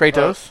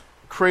 Kratos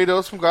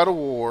from God of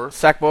War,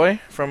 Sackboy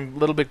from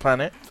Little Big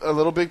Planet,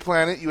 Little Big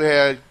Planet. You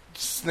had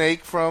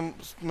Snake from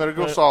Metal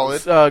Gear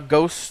Solid,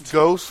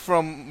 Ghost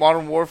from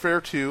Modern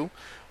Warfare 2,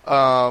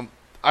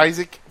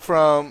 Isaac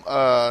from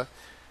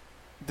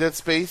Dead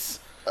Space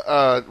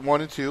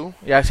 1 and 2.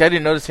 Yeah, see, I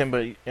didn't notice him,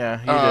 but yeah,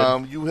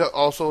 he did. You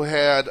also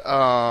had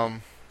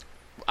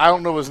I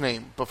don't know his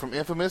name, but from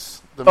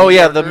Infamous.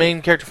 The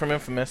main character from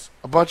Infamous.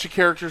 A bunch of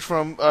characters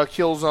from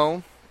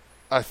Killzone.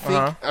 I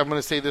think I'm going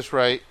to say this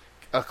right.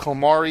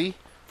 Kilmari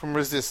from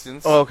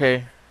Resistance. Oh,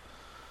 okay.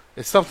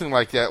 It's something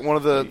like that. One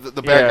of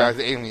the bad guys,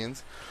 the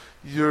aliens.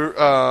 You're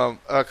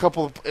a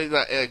couple of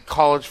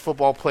college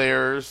football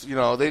players. You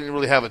know, they didn't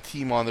really have a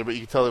team on there, but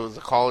you could tell it was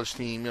a college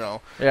team. You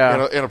know,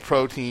 and a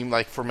pro team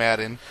like for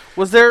Madden.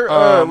 Was there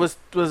was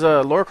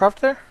Lara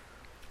Croft there?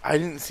 I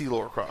didn't see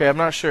Lara Croft. Okay, I'm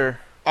not sure.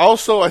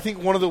 Also, I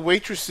think one of the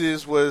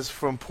waitresses was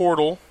from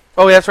Portal.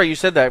 Oh, yeah, that's right. You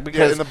said that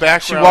because in the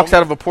background, she walks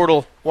out of a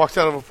portal. Walks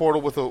out of a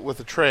portal with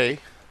a tray.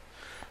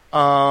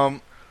 Enzio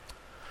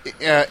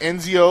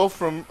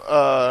from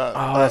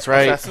that's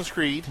right. Assassin's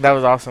Creed. That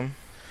was awesome.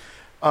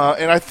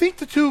 And I think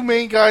the two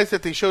main guys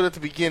that they showed at the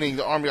beginning,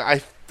 the army,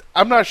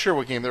 I'm not sure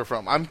what game they're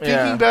from. I'm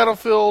thinking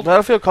Battlefield,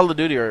 Call of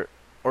Duty, or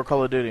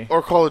Call of Duty,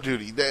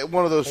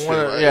 One of those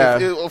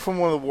two. From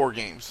one of the war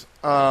games.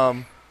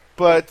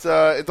 But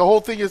the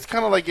whole thing is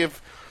kind of like if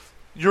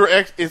you're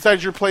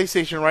inside your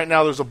PlayStation right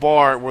now, there's a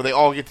bar where they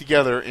all get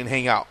together and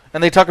hang out.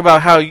 And they talk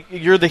about how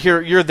you're the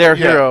hero. You're their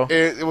hero.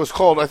 It was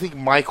called, I think,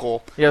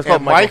 Michael. Yeah, it's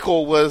called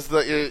Michael. Michael was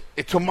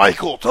to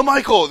Michael.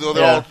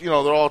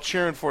 They're all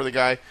cheering for the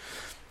guy,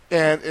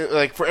 and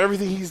for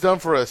everything he's done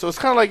for us. So it's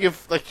kind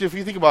of like if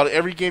you think about it,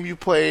 every game you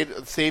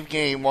played, save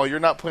game, while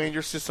you're not playing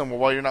your system or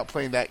while you're not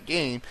playing that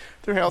game,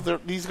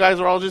 these guys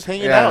are all just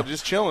hanging out,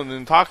 just chilling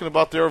and talking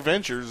about their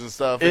adventures and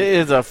stuff.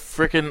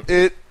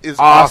 It is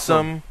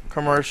awesome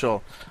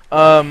commercial.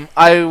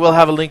 I will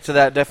have a link to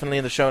that definitely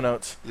in the show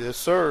notes. Yes,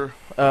 sir.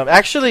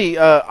 Actually,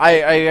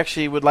 I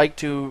actually would like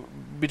to,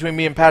 between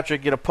me and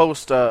Patrick, get a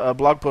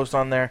blog post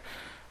on there,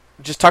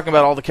 just talking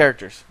about all the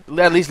characters,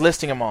 at least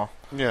listing them all.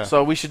 Yeah.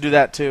 So we should do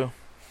that too.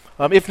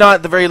 If not,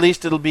 at the very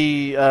least, it'll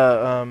be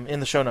in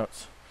the show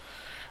notes.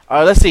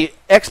 Let's see.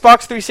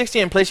 Xbox 360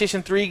 and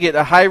PlayStation 3 get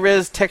a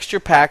high-res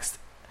texture packs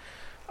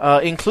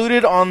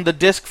included on the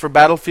disc for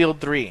Battlefield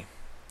 3.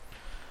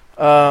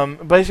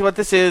 Basically what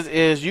this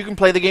is you can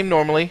play the game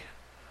normally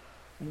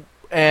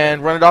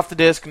and run it off the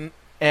disc,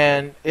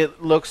 and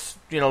it looks,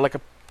 like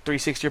a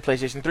 360 or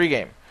PlayStation 3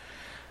 game.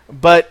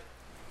 But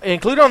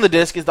included on the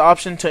disc is the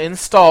option to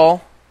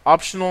install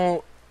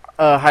optional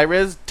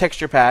high-res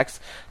texture packs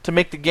to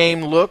make the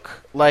game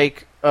look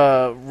like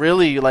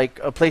really like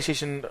a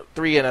PlayStation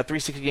 3 and a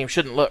 360 game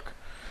shouldn't look.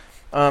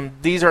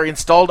 These are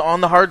installed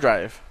on the hard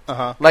drive,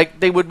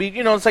 like they would be.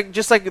 It's like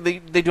just like they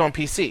do on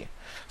PC.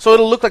 So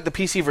it'll look like the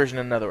PC version,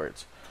 in other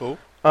words. Cool.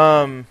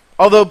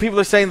 Although people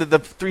are saying that the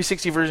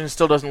 360 version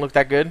still doesn't look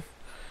that good.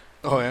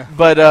 Oh yeah.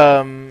 But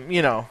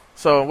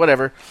so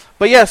whatever.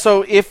 But yeah,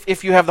 so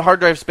if you have the hard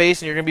drive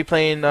space and you're going to be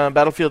playing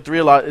Battlefield 3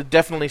 a lot, it's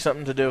definitely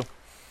something to do.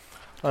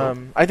 Cool.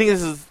 I think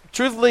this is,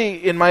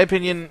 truthfully, in my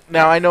opinion,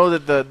 now I know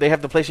that they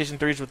have the PlayStation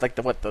 3s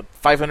with the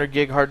 500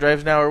 gig hard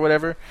drives now or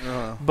whatever.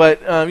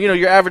 But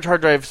your average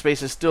hard drive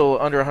space is still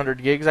under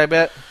 100 gigs, I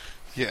bet.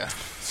 Yeah.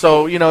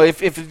 So,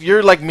 if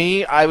you're like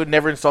me, I would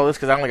never install this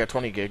because I only got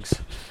 20 gigs.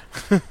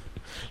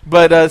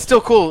 But it's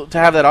still cool to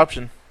have that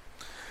option.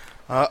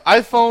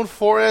 iPhone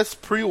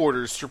 4S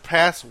pre-orders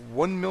surpass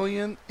 1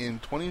 million in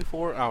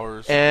 24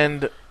 hours.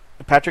 And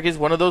Patrick is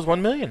one of those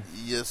 1 million.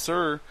 Yes,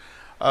 sir.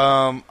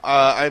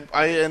 I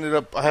ended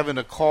up having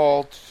a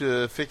call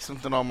to fix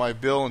something on my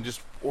bill and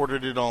just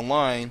ordered it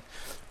online.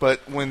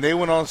 But when they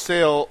went on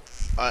sale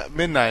at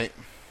midnight,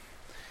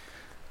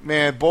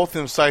 man, both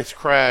them sites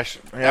crashed.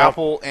 Yep.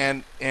 Apple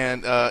and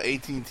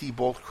AT&T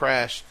both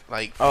crashed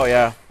right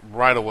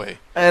away.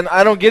 And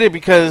I don't get it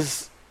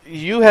because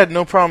you had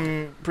no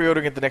problem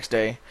pre-ordering it the next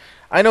day.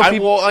 I know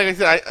people. Well, like I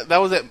said, that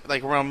was at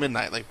around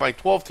midnight. Like by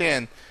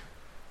 12:10,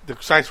 the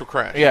sites were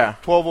crashed. Yeah.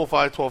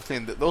 12:05,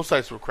 12:10, those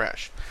sites were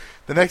crashed.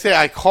 The next day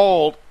I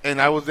called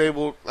and I was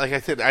able, like I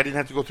said, I didn't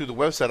have to go through the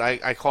website.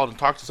 I called and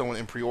talked to someone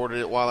and pre-ordered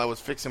it while I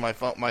was fixing my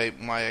phone,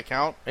 my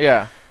account.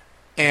 Yeah.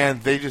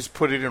 And they just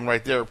put it in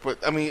right there.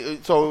 But I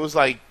mean, so it was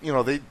like,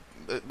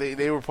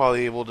 they were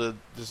probably able to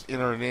just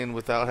enter it in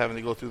without having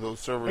to go through those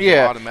servers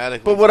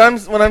automatically. But what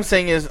I'm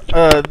saying is,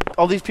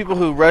 all these people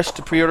who rush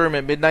to pre-order them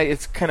at midnight,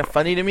 it's kind of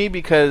funny to me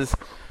because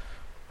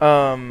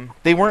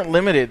they weren't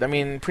limited. I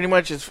mean, pretty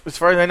much as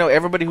far as I know,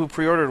 everybody who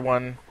pre-ordered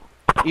one,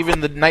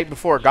 even the night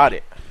before, got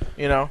it.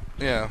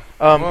 Yeah.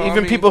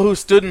 People who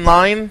stood in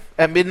line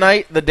at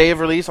midnight the day of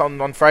release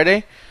on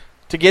Friday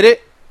to get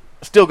it,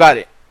 still got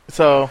it.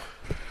 So.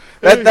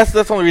 That's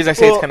the only reason I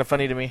say it's kind of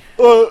funny to me.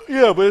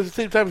 Yeah, but at the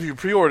same time, if you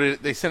pre-order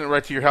it, they send it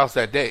right to your house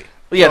that day.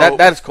 Yeah, so,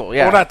 that's cool.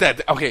 Yeah. Well, not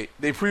that. Okay,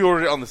 they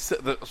pre-ordered it on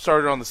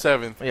started on the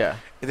 7th. Yeah.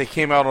 And they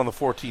came out on the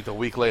 14th, a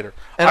week later.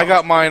 And I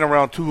got mine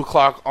around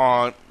 2:00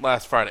 on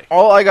last Friday.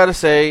 All I gotta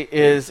say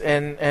is,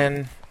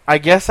 and I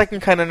guess I can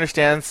kind of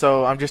understand.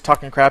 So I'm just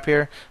talking crap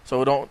here.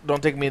 So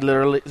don't take me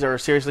literally or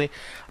seriously.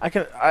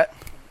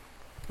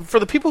 For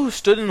the people who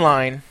stood in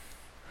line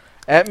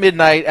at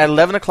midnight, at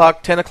 11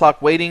 o'clock, 10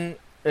 o'clock, waiting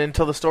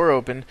until the store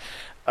opened.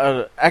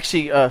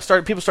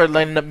 People started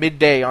lining up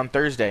midday on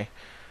Thursday.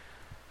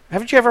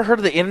 Haven't you ever heard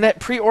of the internet?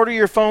 Pre-order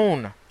your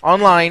phone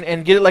online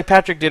and get it like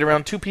Patrick did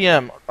around 2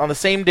 p.m. on the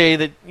same day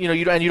that you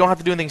don't have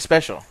to do anything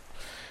special.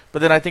 But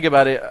then I think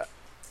about it,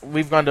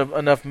 we've gone to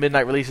enough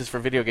midnight releases for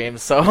video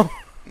games, so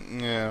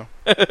yeah.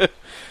 All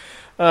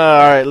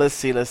right, let's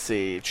see.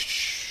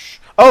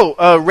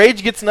 Oh,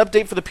 Rage gets an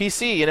update for the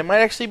PC, and it might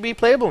actually be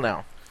playable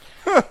now.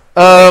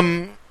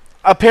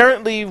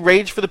 Apparently,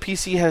 Rage for the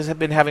PC has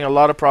been having a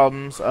lot of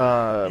problems.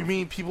 You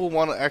mean people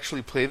want to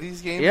actually play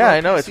these games? Yeah,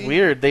 I know. PC? It's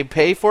weird. They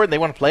pay for it and they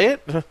want to play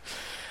it.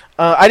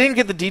 I didn't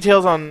get the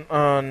details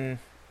on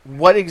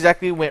what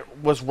exactly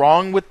was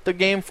wrong with the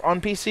game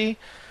on PC,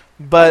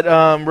 but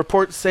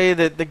reports say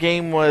that the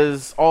game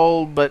was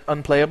all but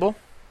unplayable.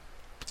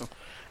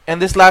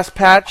 And this last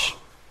patch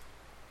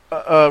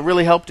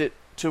really helped it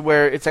to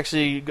where it's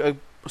actually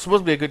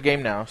supposed to be a good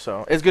game now.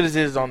 So as good as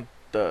it is on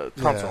the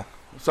console. Yeah.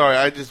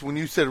 Sorry, when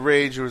you said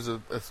Rage, there was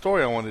a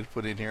story I wanted to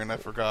put in here, and I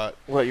forgot.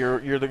 What, you're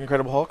the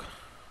Incredible Hulk?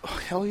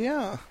 Oh, hell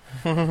yeah.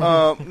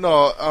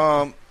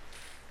 No,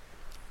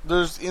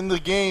 there's in the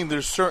game,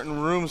 there's certain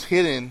rooms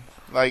hidden,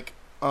 like,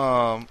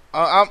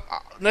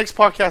 next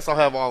podcast I'll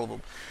have all of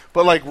them.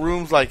 But, like,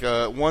 rooms, like,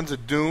 one's a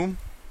Doom.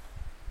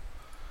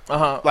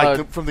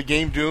 Like, from the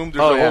game Doom,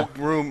 there's a whole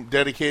room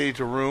dedicated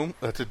to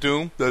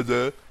Doom.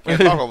 Can't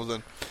talk all of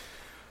a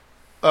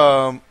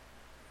sudden.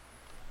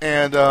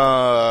 And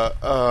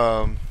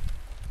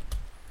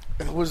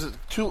was it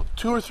two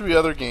or three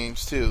other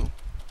games too?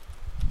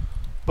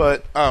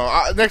 But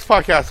next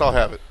podcast I'll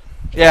have it.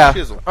 Yeah.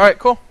 All right.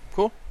 Cool.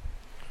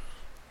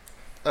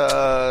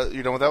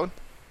 You done with that one?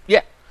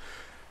 Yeah.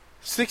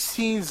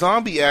 16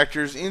 zombie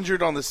actors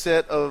injured on the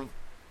set of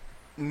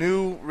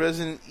new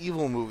Resident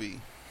Evil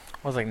movie.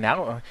 I was like,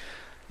 now.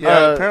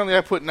 Yeah, apparently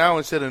I put now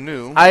instead of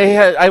new.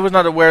 I was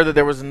not aware that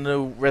there was a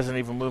new Resident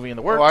Evil movie in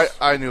the works. Well,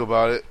 I knew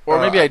about it. Or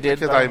maybe I did.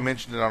 Because I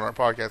mentioned it on our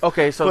podcast.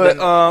 Okay, so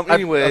then...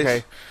 anyways...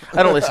 Okay.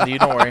 I don't listen to you,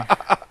 don't worry.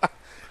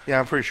 Yeah,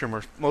 I'm pretty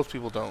sure most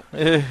people don't.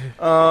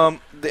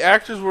 The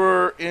actors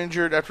were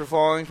injured after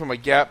falling from a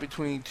gap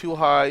between two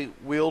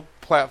high-wheeled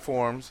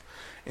platforms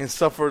and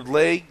suffered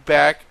leg,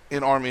 back,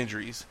 and arm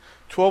injuries.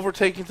 12 were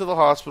taken to the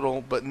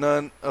hospital, but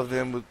none of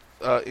the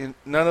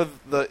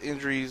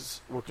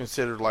injuries were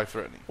considered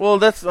life-threatening.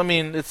 Well, it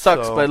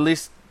sucks, but at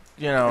least,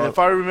 And if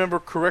I remember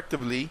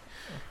correctly,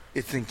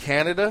 it's in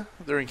Canada.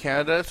 They're in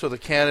Canada, so the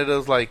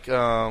Canada's like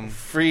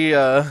free.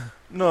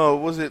 No,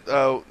 was it?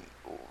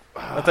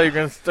 I thought you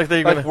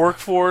were gonna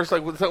workforce,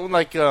 like something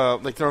like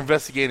they're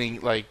investigating,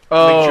 like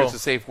making sure it's a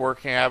safe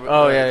work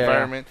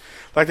environment. Yeah.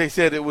 Like they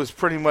said, it was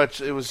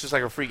just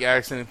like a freak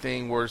accident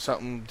thing where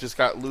something just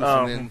got loose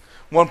and then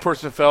one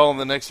person fell, and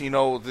the next thing you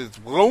know, it's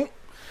boom.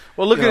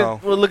 Well, look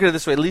at it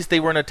this way. At least they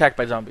weren't attacked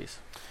by zombies.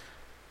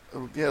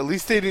 Yeah, at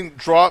least they didn't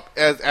drop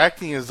as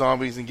acting as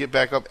zombies and get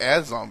back up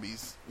as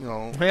zombies.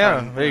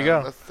 Yeah, there you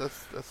go.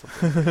 That's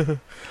something.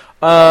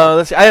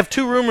 Let's see. I have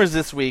two rumors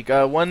this week.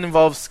 One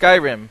involves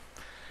Skyrim,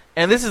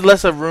 and this is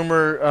less a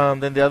rumor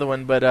than the other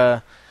one. But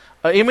an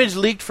image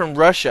leaked from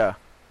Russia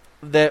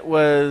that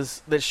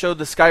showed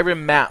the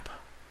Skyrim map,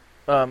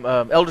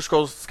 Elder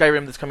Scrolls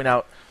Skyrim that's coming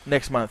out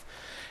next month,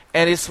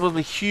 and it's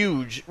supposedly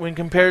huge when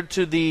compared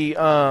to the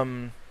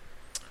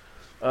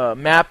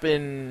map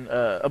in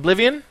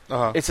Oblivion.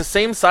 It's the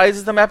same size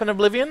as the map in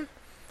Oblivion,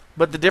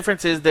 but the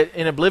difference is that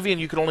in Oblivion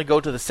you could only go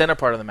to the center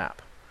part of the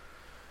map.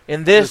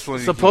 In this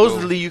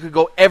supposedly you could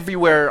go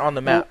everywhere on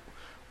the map.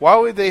 Why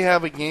would they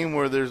have a game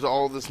where there's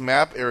all this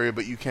map area,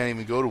 but you can't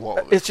even go to all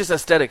of it? It's just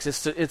aesthetics.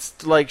 It's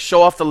to like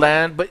show off the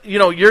land. But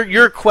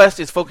your quest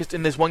is focused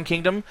in this one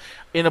kingdom.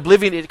 In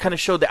Oblivion, it kind of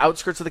showed the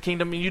outskirts of the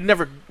kingdom, and you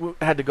never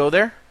had to go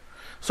there.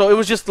 So it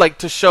was just like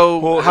to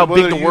show how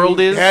big the world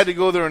is. You had to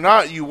go there or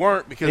not, you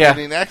weren't because they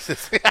didn't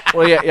access it.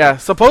 Well, yeah.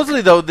 Supposedly,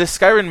 though, this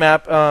Skyrim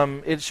map,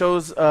 it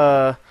shows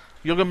you're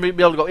going to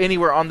be able to go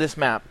anywhere on this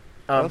map.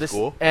 That's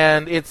cool.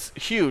 And it's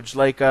huge.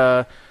 Like,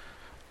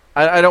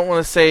 I don't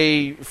want to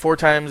say 4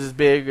 times as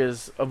big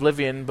as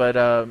Oblivion, but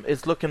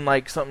it's looking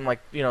like something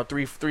like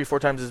 3-4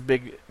 times as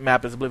big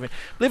map as Oblivion.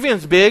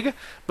 Oblivion's big,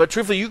 but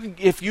truthfully,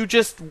 if you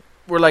just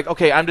were like,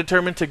 okay, I'm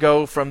determined to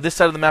go from this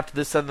side of the map to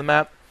this side of the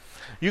map,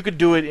 you could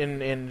do it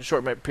in a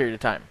short period of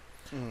time.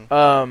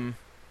 Mm-hmm.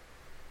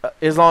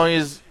 As long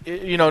as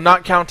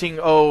not counting.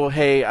 Oh,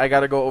 hey, I got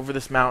to go over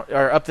this mountain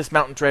or up this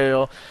mountain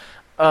trail.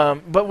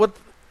 But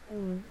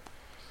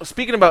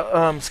speaking about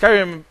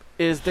Skyrim.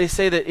 Is they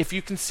say that if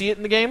you can see it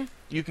in the game,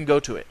 you can go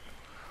to it.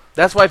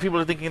 That's why people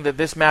are thinking that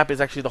this map is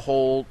actually the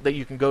whole that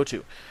you can go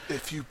to.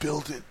 If you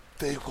build it,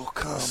 they will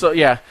come. So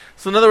yeah.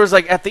 So in other words,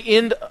 like at the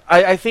end,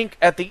 I think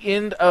at the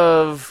end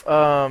of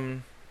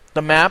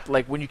the map,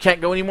 like when you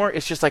can't go anymore,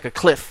 it's just like a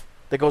cliff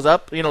that goes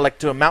up, like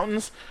to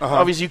mountains.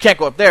 Obviously, you can't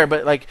go up there,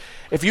 but like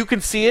if you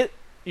can see it,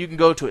 you can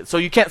go to it. So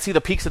you can't see the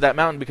peaks of that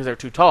mountain because they're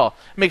too tall.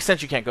 It makes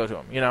sense you can't go to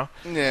them,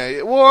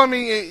 Yeah, well, I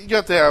mean, you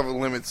have to have a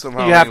limit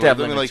somehow. You have to have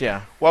limits,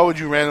 yeah. Why would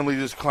you randomly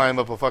just climb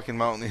up a fucking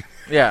mountain?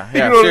 Yeah,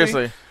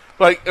 seriously. I mean?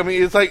 Like, I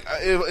mean, it's like,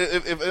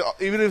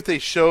 even if they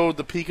showed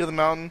the peak of the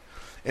mountain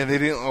and they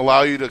didn't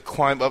allow you to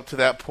climb up to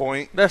that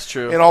point. That's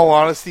true. In all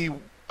honesty,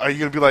 are you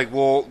going to be like,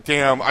 well,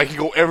 damn, I can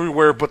go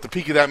everywhere but the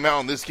peak of that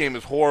mountain. This game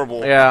is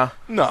horrible. Yeah.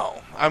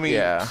 No. I mean,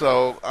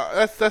 so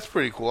that's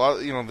pretty cool.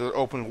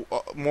 The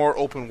more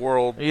open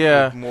world,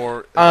 with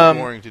more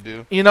exploring to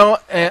do.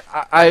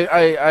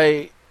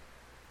 I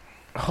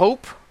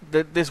hope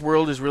that this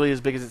world is really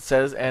as big as it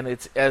says, and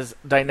it's as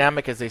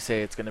dynamic as they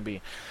say it's going to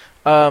be.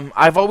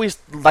 I've always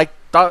liked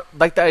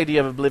the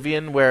idea of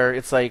Oblivion, where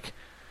it's like,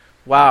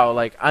 wow,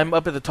 like I'm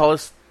up at the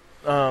tallest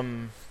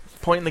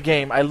point in the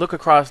game. I look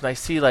across and I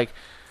see like,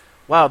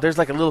 wow, there's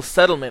like a little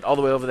settlement all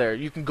the way over there.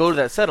 You can go to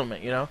that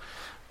settlement,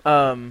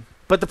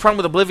 But the problem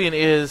with Oblivion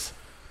is,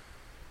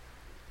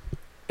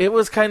 it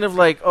was kind of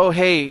like, oh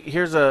hey,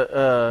 here's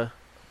a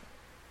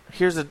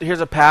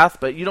path,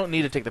 but you don't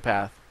need to take the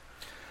path.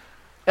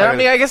 And I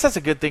mean, I guess that's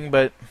a good thing,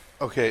 but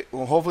okay.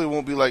 Well, hopefully it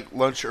won't be like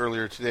lunch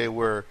earlier today,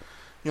 where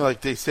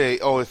like they say,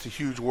 oh, it's a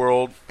huge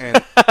world,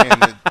 and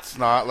it's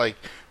not. Like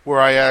where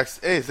I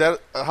asked, hey, is that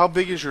how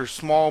big is your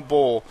small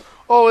bowl?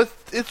 Oh,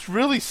 it's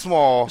really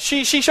small.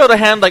 She showed a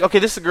hand like, okay,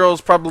 this girl's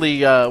probably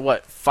 5'5",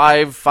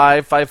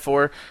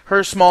 5'4".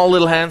 Her small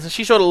little hands, and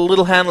she showed a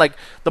little hand like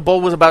the bowl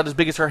was about as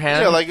big as her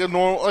hand. Yeah, like a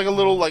normal, like a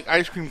little like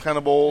ice cream kind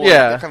of bowl.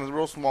 Yeah, like, kind of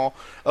real small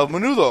of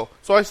menudo.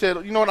 So I said,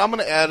 you know what, I'm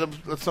going to add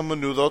some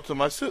menudo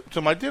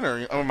to my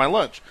dinner or my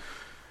lunch.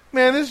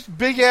 Man, this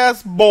big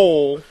ass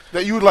bowl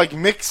that you would like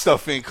mix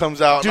stuff in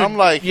comes out, dude, and I'm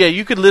like, yeah,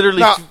 you could literally.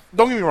 Now,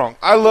 don't get me wrong,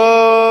 I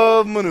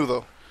love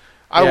menudo.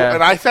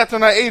 And I sat there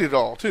and I ate it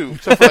all, too,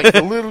 except for like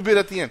a little bit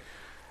at the end.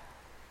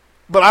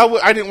 But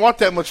I didn't want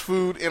that much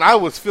food, and I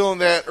was feeling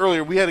that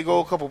earlier. We had to go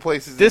a couple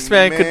places. This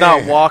man could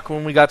not walk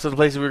when we got to the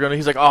place we were going.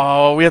 He's like,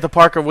 oh, we have to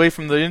park away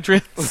from the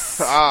entrance.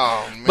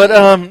 Oh, man.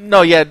 But,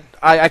 no, yeah,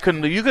 I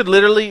couldn't. You could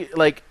literally,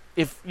 like,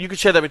 if you could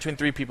share that between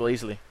 3 people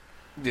easily.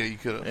 Yeah, you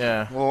could have.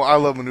 Yeah. Well, I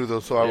love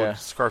menudo, so I would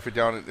scarf it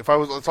down. If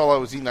that's all I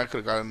was eating, I could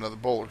have got another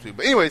bowl or two.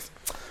 But anyways,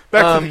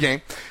 back to the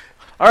game.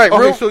 All right.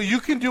 Okay, so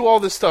you can do all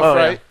this stuff,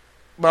 right? Yeah.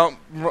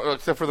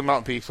 Except for the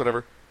mountain peaks,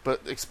 whatever.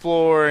 But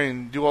explore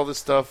and do all this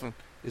stuff. And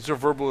is there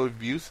verbal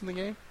abuse in the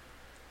game?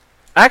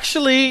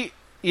 Actually,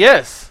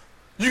 yes.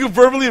 You can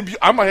verbally abuse.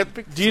 I might have to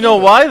pick. Do you know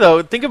why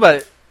though? Think about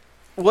it.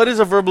 What is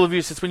a verbal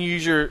abuse? It's when you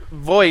use your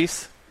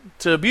voice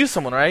to abuse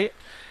someone, right?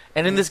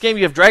 And in this game,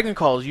 you have dragon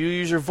calls. You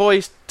use your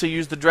voice to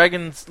use the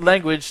dragon's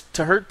language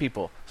to hurt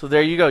people. So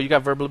there you go. You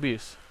got verbal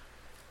abuse.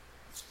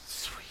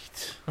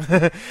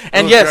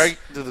 And yes,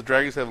 do the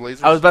dragons have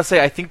lasers? I was about to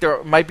say, I think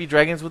there might be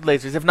dragons with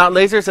lasers. If not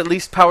lasers, at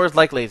least powers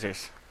like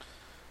lasers.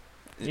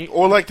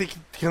 Or like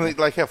can they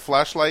like have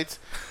flashlights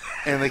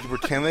and they can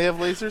pretend they have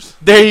lasers?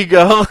 There you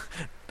go.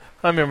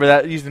 I remember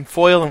that, using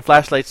foil and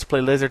flashlights to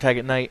play laser tag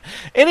at night.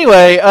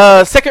 Anyway,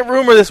 second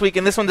rumor this week,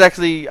 and this one's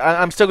actually,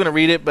 I'm still going to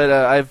read it, but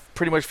I've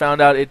pretty much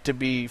found out it to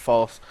be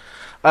false.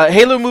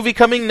 Halo movie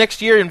coming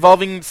next year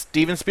involving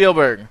Steven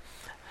Spielberg.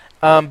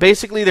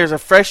 Basically, there's a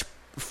French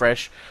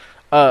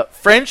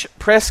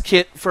press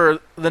kit for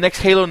the next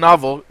Halo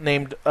novel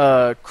named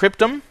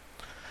Cryptum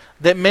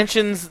that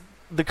mentions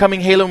the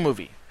coming Halo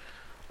movie.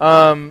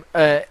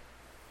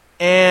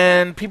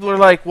 And people are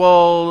like,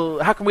 well,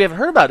 how come we haven't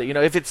heard about it?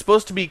 If it's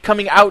supposed to be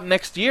coming out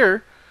next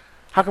year,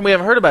 how come we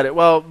haven't heard about it?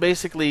 Well,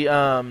 basically,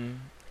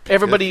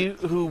 everybody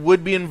who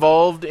would be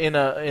involved in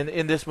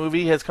this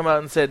movie has come out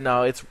and said,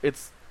 no,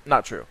 it's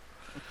not true.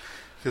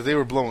 Because they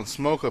were blowing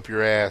smoke up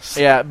your ass.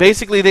 Yeah,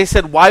 basically they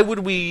said, why would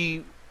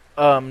we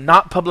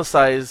not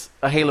publicize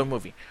a Halo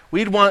movie?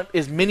 We'd want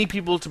as many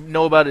people to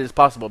know about it as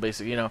possible,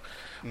 basically,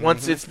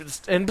 Once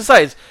it's and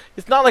besides,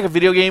 it's not like a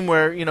video game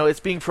where it's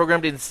being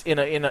programmed in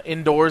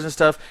indoors and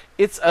stuff.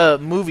 It's a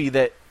movie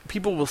that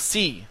people will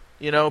see.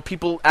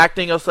 People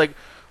acting us like,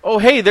 oh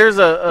hey, there's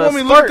a. Well, I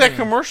mean, look at that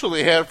commercial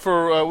they had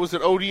for was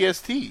it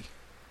ODST?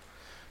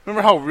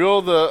 Remember how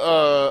real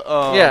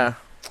the yeah.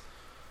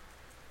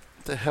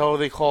 What the hell are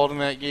they called in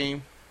that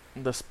game?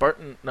 The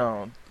Spartan?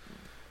 No.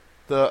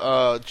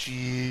 The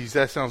jeez,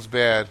 that sounds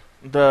bad.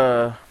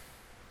 The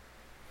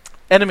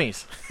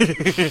enemies. No,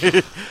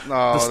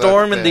 the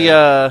Storm and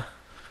the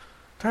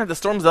the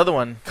Storm's the other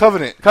one.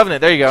 Covenant.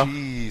 There you go.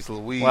 Jeez,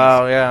 Louise.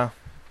 Wow, yeah.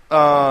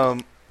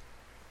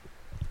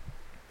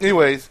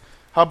 Anyways,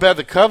 how bad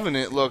the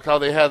Covenant looked. How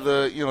they had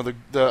the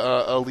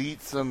the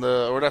elites and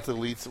or not the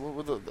elites. What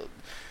were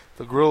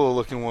the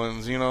gorilla-looking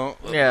ones? Yeah.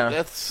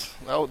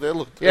 They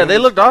looked. Yeah, they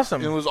looked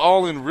awesome. It was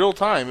all in real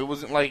time. It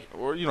wasn't like,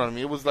 or what I mean.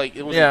 It was like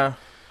it was. Yeah.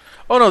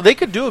 Oh no, they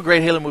could do a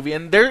great Halo movie,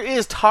 and there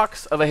is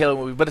talks of a Halo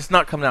movie, but it's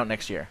not coming out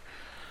next year.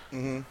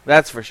 Mm-hmm.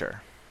 That's for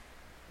sure.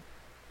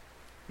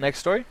 Next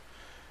story?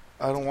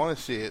 I don't want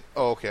to see it.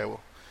 Oh, okay, I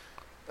will.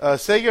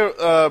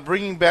 Sega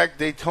bringing back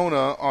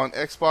Daytona on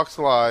Xbox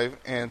Live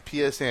and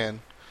PSN.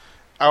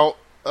 out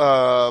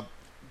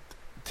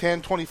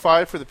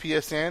 1025 for the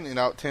PSN and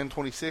out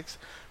 1026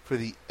 for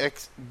the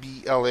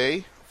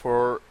XBLA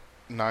for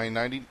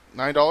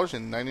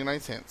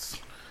 $9.99.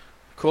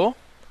 Cool.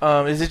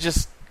 Is it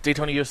just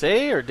Daytona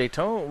USA or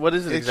Daytona? What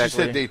is it exactly? It just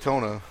said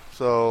Daytona.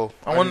 So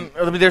I mean,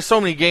 there's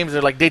so many games that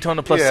are like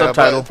Daytona plus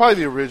subtitle. Probably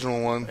the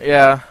original one.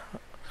 Yeah.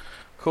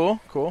 Cool.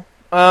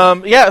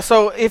 Yeah.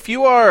 So if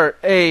you are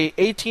a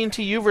AT&T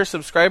Uverse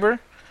subscriber,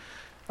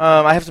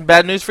 I have some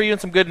bad news for you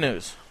and some good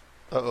news.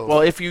 Uh-oh.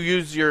 Well, if you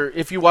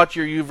watch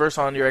your Uverse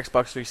on your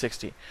Xbox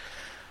 360.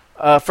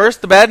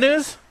 First, the bad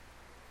news: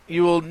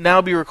 you will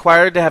now be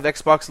required to have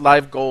Xbox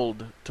Live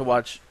Gold to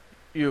watch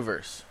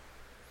Uverse.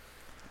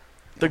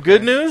 The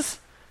good news: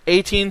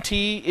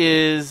 AT&T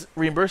is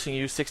reimbursing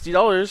you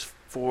 $60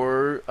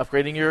 for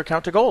upgrading your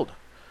account to Gold.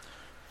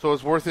 So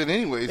it's worth it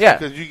anyways,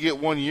 because you get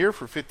 1 year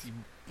for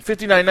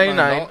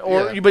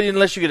 $59.99, but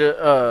unless you get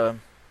a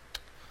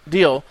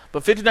deal,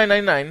 but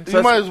 $59.99. So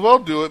you might as well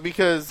do it,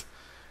 because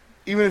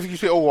even if you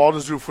say, "Oh, well, I'll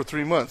just do it for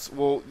 3 months,"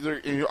 well,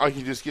 I'll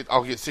get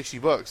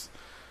 $60.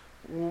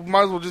 Well,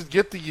 might as well just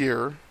get the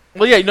year.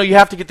 Well, yeah, no, you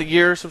have to get the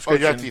year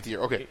subscription. Oh, you have to get the year,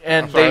 okay.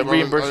 And they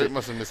reimburse it. I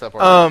must have missed that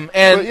part.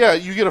 But yeah,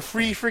 you get a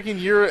free freaking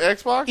year of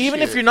Xbox.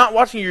 Even if you're not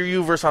watching your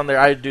Uverse on there,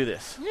 I'd do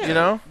this. Yeah, you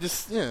know?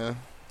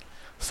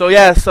 So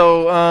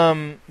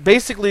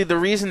basically the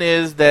reason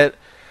is that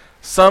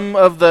some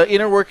of the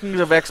inner workings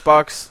of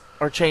Xbox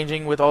are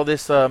changing with all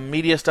this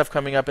media stuff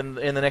coming up in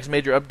the next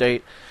major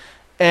update.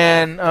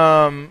 And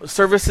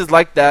services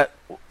like that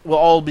will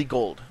all be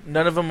gold.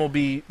 None of them will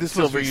be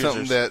silver users.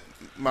 Something that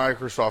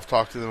Microsoft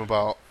talked to them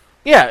about.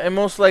 Yeah, and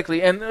most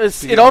likely, and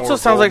it also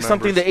sounds like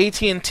something that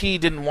AT&T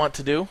didn't want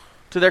to do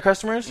to their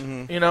customers.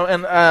 Mm-hmm. You know,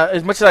 and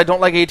as much as I don't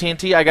like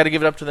AT&T, I got to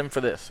give it up to them for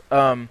this.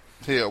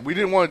 Yeah, we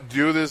didn't want to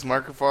do this.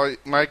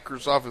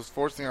 Microsoft is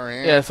forcing our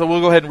hand. Yeah, so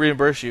we'll go ahead and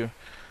reimburse you.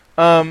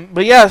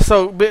 But yeah,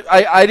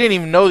 I didn't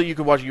even know that you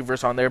could watch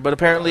Uverse on there, but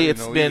apparently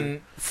it's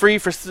been free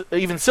for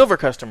even silver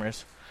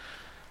customers.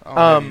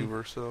 I don't have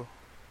Uverse, so.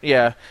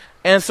 Yeah.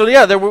 And so,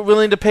 yeah, they're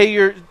willing to pay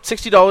your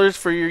 $60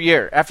 for your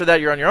year. After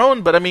that, you're on your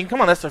own. But, I mean, come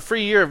on, that's a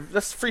free year.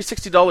 That's free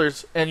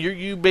 $60. And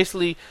you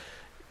basically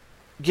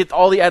get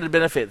all the added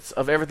benefits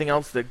of everything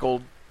else that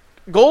Gold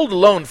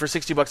alone for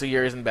 $60 a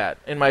year isn't bad,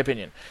 in my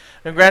opinion.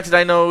 And granted,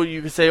 I know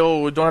you can say,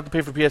 oh, we don't have to pay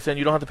for PSN,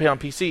 you don't have to pay on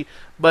PC.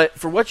 But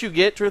for what you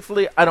get,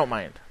 truthfully, I don't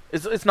mind.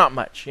 It's not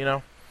much, you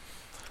know?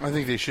 I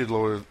think they should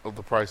lower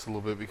the price a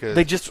little bit because...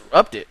 They just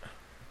upped it.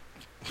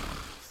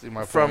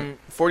 From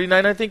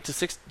 $49, I think, to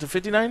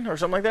 $59 or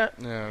something like that.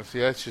 Yeah, see,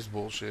 that's just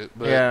bullshit.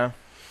 But,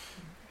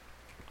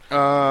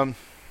 yeah.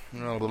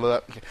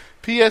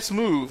 PS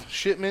Move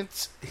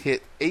shipments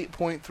hit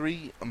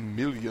 8.3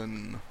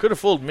 million. Could have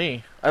fooled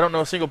me. I don't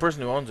know a single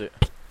person who owns it,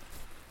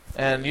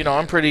 and you know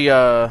I'm pretty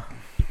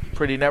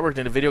networked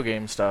into video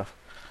game stuff.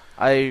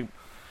 As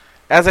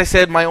I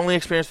said, my only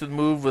experience with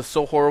Move was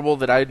so horrible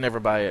that I'd never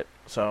buy it.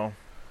 So.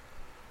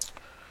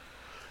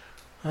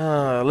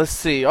 Let's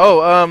see.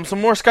 Some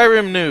more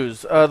Skyrim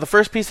news. The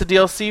first piece of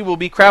DLC will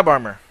be Crab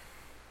Armor.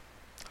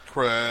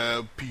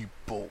 Crab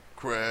people,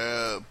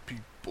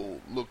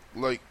 look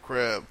like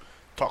crab,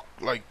 talk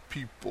like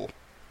people.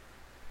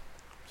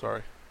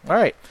 Sorry. All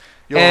right.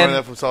 You remember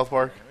that from South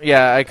Park?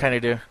 Yeah, I kind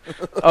of do.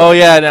 Oh,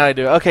 yeah, now I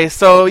do. Okay,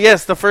 so,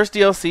 yes, the first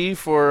DLC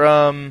for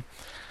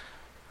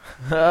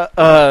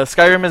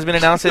Skyrim has been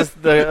announced as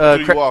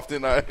the... Threw you off,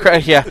 didn't I?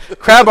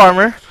 Crab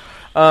Armor.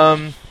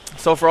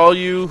 So for all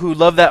you who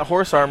love that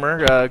horse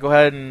armor, go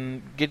ahead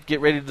and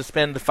get ready to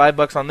spend the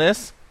 $5 on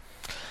this.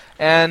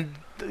 And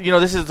you know,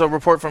 this is a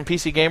report from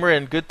PC Gamer,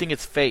 and good thing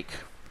it's fake,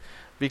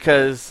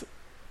 because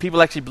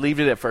people actually believed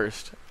it at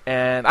first,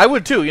 and I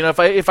would too. You know,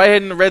 if I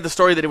hadn't read the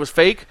story that it was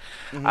fake,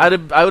 mm-hmm. I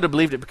would have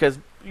believed it, because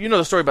you know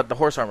the story about the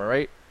horse armor,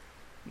 right?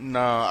 No,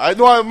 I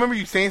remember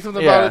you saying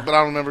something about it, but I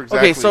don't remember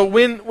exactly. Okay, so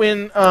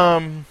when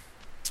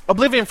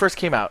Oblivion first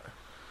came out.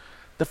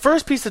 The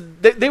first piece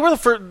of they were one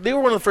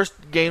of the first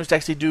games to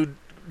actually do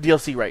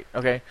DLC right,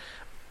 okay?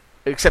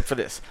 Except for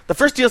this. The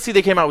first DLC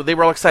they came out with, they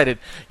were all excited.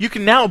 You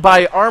can now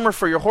buy armor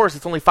for your horse.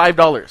 It's only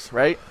 $5,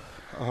 right?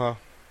 Uh-huh.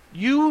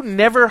 You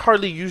never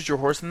hardly used your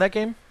horse in that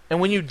game. And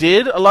when you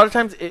did, a lot of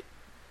times it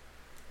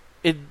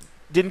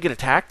didn't get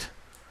attacked.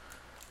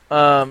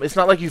 It's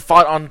not like you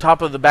fought on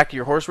top of the back of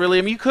your horse, really.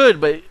 I mean, you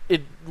could, but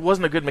it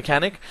wasn't a good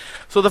mechanic.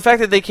 So the fact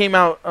that they came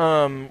out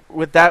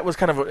with that was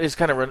kind of a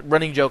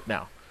running joke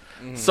now.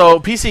 Mm-hmm. So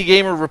PC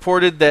Gamer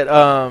reported that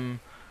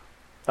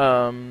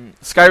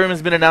Skyrim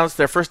has been announced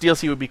their first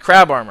DLC would be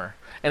Crab Armor,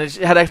 and it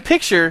had a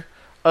picture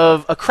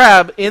of a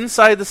crab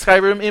inside the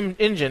Skyrim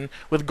engine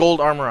with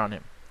gold armor on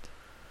him.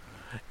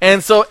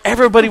 And so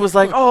everybody was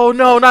like, "Oh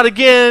no, not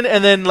again!"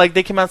 And then like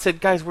they came out and said,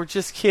 "Guys, we're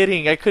just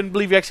kidding. I couldn't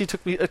believe you actually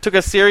took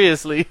us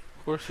seriously."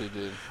 Of course they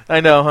did.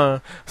 I know, huh?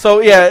 So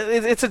yeah,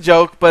 it's a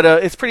joke, but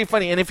it's pretty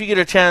funny. And if you get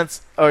a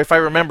chance, or if I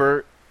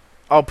remember,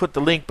 I'll put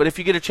the link. But if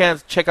you get a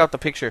chance, check out the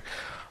picture.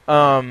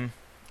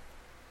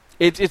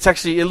 It's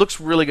actually, it looks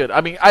really good.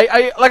 I mean,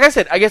 I like I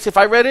said, I guess if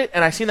I read it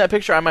and I seen that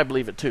picture, I might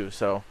believe it too.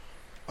 So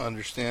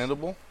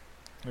understandable.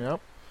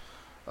 Yep.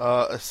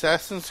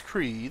 Assassin's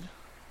Creed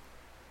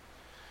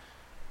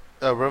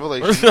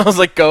Revelations. I was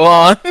like, go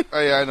on. Oh,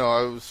 yeah, I know.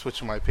 I was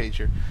switching my page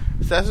here.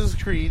 Assassin's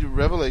Creed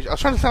Revelation. I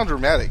was trying to sound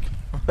dramatic.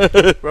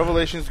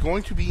 Revelation is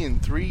going to be in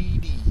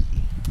 3D.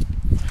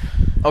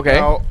 Okay.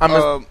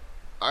 Now,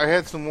 I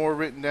had some more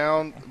written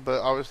down,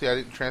 but obviously I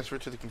didn't transfer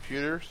it to the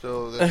computer,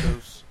 so that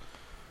was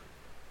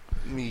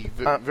me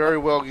very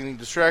well getting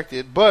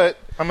distracted. But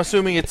I'm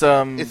assuming it's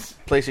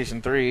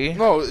PlayStation 3.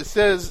 No, it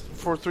says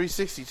for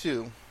 360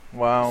 too.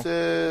 Wow. It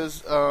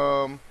says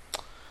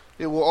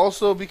it will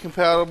also be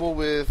compatible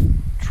with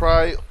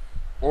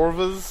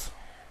Tri-Orva's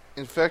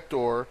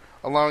Infector,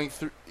 allowing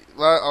for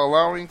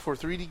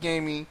 3D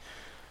gaming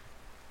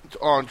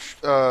on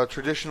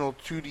traditional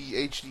 2D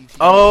HD TVs.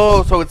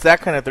 Oh, so it's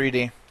that kind of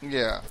 3D.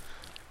 Yeah.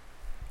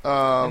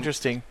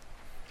 Interesting.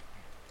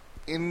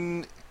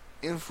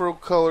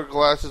 Infracolor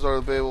glasses are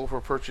available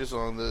for purchase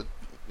on their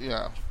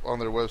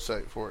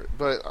website for it.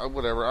 But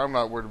whatever, I'm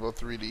not worried about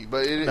 3D.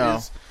 But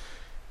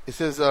it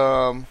says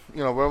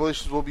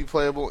Revelations will be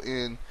playable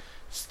in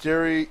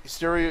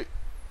stereoscopic.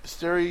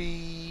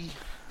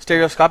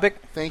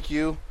 Thank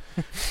you.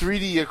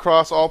 3D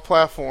across all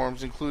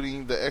platforms,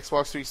 including the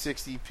Xbox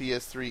 360,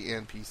 PS3,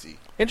 and PC.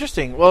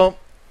 Interesting. Well,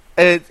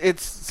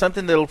 it's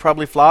something that'll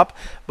probably flop,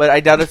 but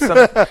I doubt it's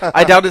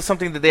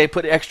something that they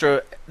put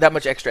that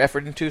much extra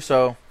effort into.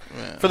 So,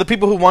 for the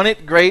people who want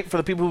it, great. For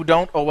the people who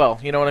don't, oh well.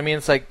 You know what I mean?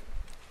 It's like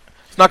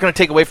it's not going to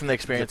take away from the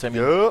experience. I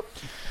mean. Yep.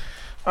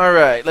 All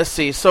right. Let's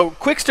see. So,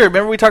 Quickster.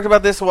 Remember we talked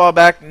about this a while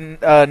back.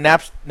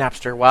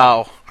 Napster.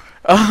 Wow.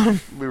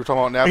 We were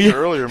talking about Napster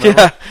earlier.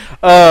 Remember?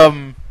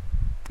 Yeah.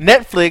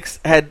 Netflix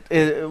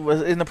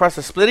was in the process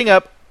of splitting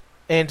up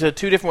into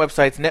two different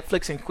websites,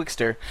 Netflix and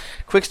Quickster.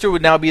 Quickster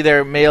would now be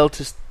their mail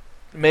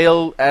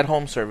at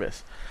home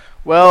service.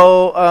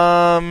 Well,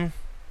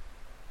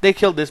 they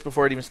killed this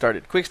before it even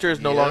started. Quickster is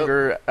no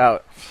longer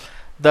out.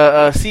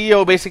 The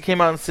CEO basically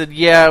came out and said,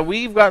 "Yeah,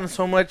 we've gotten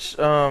so much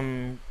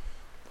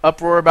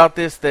uproar about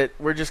this that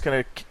we're just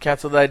going to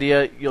cancel the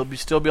idea. You'll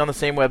still be on the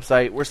same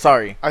website. We're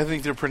sorry." I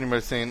think they're pretty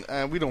much saying,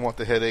 we don't want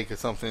the headache or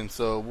something,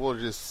 so we'll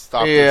just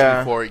stop this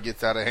before it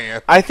gets out of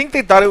hand. I think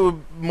they thought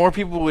more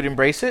people would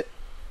embrace it.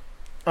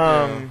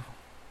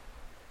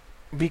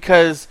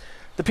 Because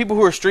the people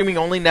who are streaming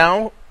only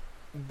now,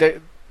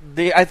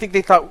 I think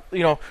they thought,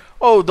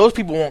 those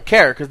people won't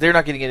care because they're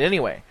not getting it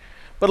anyway.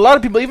 But a lot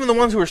of people, even the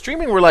ones who are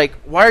streaming, were like,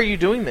 "Why are you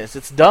doing this?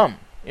 It's dumb,"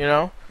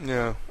 Yeah.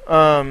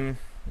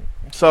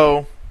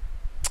 So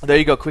there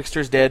you go.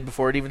 Quickster's dead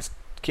before it even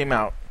came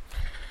out.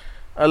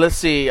 Let's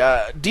see.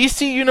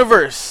 DC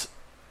Universe.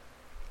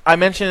 I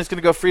mentioned it's going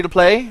to go free to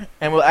play,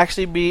 and you'll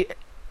actually be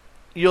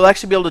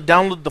able to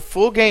download the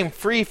full game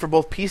free for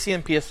both PC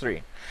and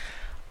PS3.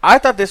 I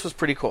thought this was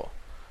pretty cool.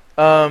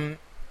 A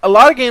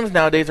lot of games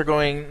nowadays are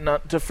going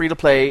to free to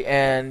play,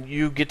 and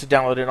you get to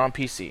download it on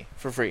PC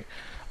for free.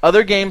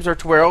 Other games are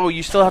to where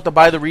you still have to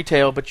buy the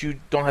retail, but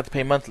you don't have to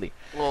pay monthly.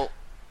 Well,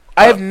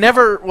 I have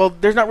never. Well,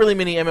 there's not really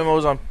many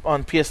MMOs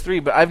on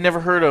PS3, but I've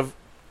never heard of.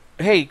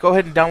 Hey, go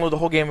ahead and download the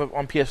whole game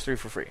on PS3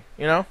 for free.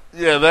 Yeah,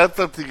 that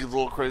thing is a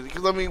little crazy.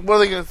 Because I mean, what are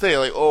they going to say?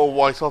 Like,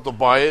 well, I still have to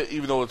buy it,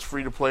 even though it's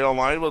free to play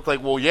online. But it's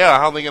like, well, yeah,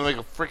 how are they going to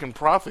make a freaking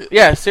profit?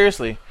 Yeah,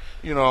 seriously.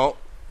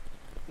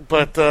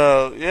 But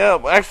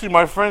actually,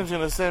 my friend's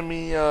going to send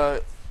me.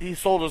 He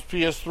sold his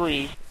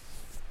PS3,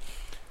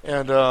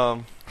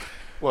 and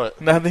what?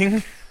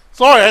 Nothing.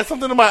 Sorry, I had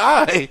something in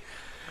my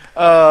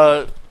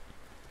eye.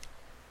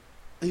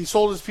 He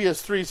sold his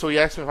PS3, so he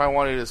asked me if I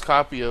wanted his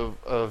copy of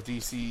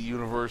DC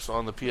Universe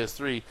on the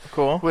PS3.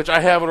 Cool. Which I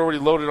have it already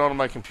loaded onto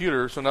my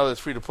computer, so now that it's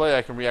free to play,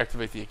 I can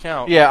reactivate the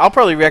account. Yeah, I'll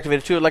probably reactivate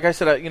it too. Like I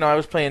said, I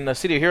was playing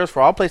City of Heroes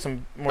 4. I'll play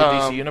some more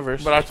DC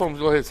Universe. But I told him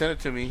to go ahead and send it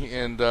to me,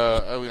 and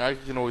I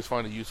can always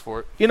find a use for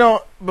it.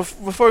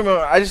 Before we move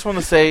on, I just want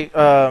to say,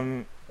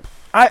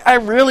 I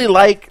really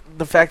like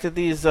the fact that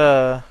these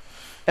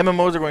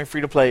MMOs are going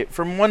free to play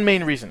for one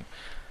main reason.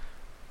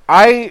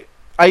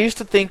 I used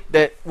to think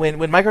that when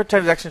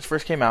microtransactions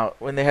first came out,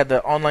 when they had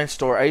the online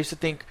store, I used to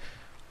think,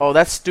 oh,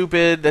 that's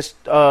stupid. That's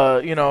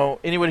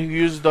anyone who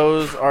uses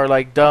those are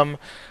like dumb.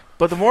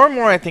 But the more and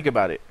more I think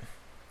about it,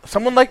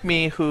 someone like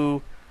me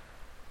who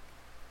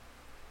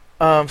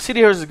City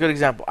Heroes is a good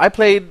example. I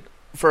played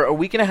for a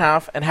week and a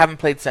half and haven't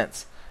played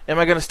since. Am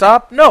I going to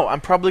stop? No,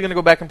 I'm probably going to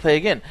go back and play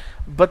again.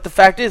 But the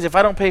fact is, if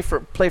I don't play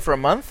for a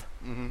month,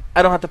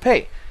 I don't have to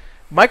pay.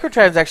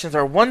 Microtransactions are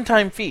a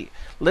one-time fee.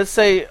 Let's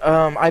say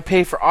I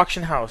pay for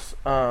auction house,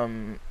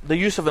 the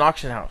use of an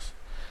auction house.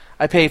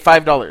 I pay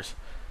 $5,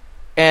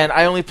 and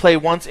I only play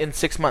once in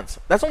 6 months.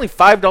 That's only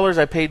 $5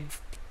 I paid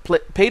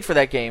for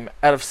that game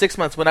out of 6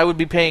 months when I would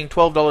be paying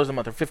 $12 a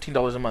month or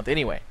 $15 a month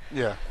anyway.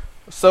 Yeah.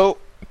 So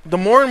the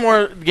more and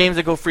more games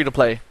that go free to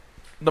play,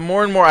 the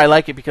more and more I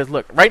like it because,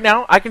 look, right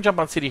now I can jump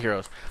on City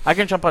Heroes. I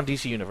can jump on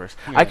DC Universe.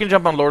 Yeah. I can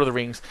jump on Lord of the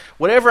Rings.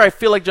 Whatever I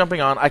feel like jumping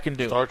on, I can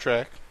do. Star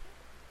Trek.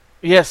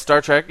 Yes, Star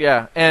Trek,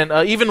 yeah. And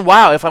even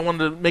WoW, if I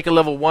wanted to make a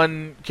level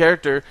 1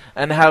 character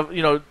and have,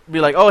 be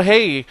like, oh,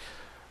 hey,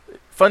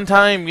 fun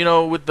time,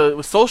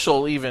 with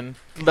social even,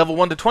 level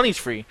 1 to 20 is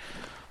free.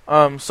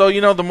 So,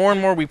 the more and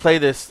more we play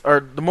this,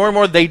 or the more and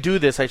more they do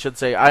this, I should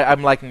say,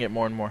 I'm liking it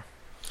more and more.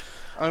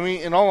 I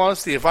mean, in all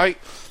honesty, if I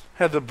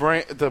had the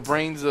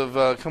brains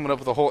of coming up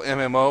with a whole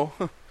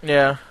MMO,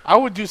 yeah, I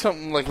would do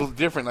something like a little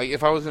different. Like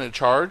if I was in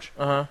charge,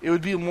 it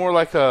would be more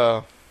like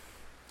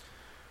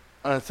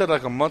instead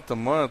like a month to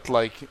month,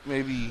 like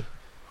maybe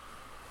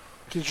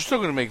because you're still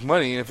going to make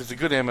money, and if it's a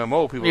good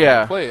MMO, people are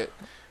going to play it.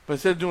 But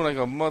instead of doing like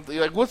a monthly,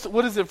 like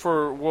what is it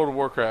for World of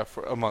Warcraft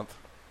for a month?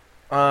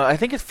 I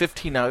think it's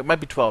 15 now. It might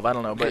be 12. I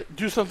don't know, but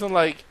do something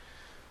like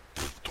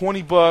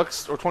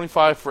 $20 or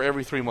 $25 for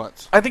every 3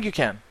 months. I think you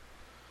can.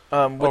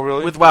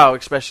 Really? With WoW,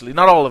 especially.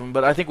 Not all of them,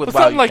 but I think with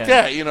WoW something you like can.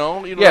 that, you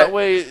know. That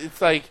way it's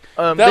like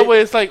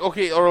way it's like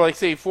okay, or like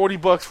say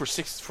 $40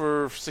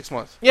 for 6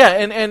 months. Yeah,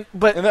 and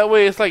that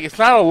way it's like it's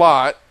not a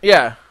lot.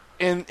 Yeah.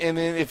 And then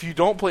if you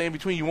don't play in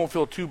between, you won't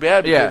feel too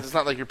bad because it's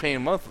not like you're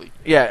paying monthly.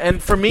 Yeah,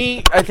 and for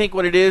me, I think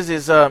what it is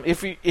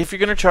if you're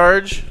gonna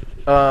charge,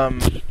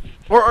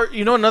 or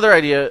you know another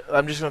idea,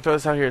 I'm just gonna throw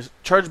this out here, is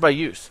charge by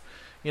use.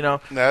 You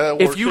know,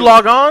 if you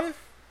log on,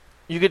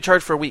 you get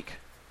charged for a week.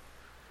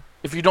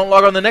 If you don't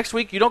log on the next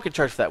week, you don't get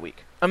charged for that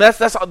week. I mean, that's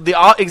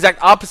the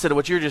exact opposite of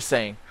what you're just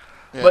saying.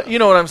 Yeah. But you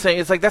know what I'm saying?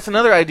 It's like that's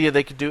another idea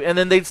they could do, and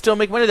then they'd still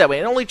make money that way,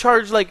 and only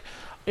charge like,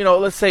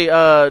 let's say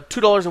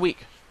 $2 a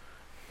week.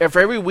 For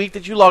every week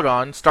that you log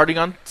on, starting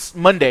on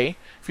Monday,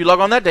 if you log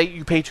on that day,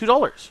 you pay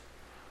 $2.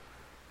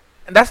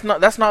 And that's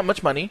not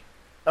much money,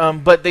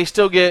 but they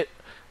still get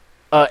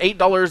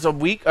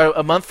 $8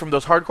 a month from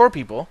those hardcore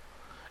people.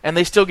 And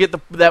they still get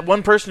that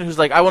one person who's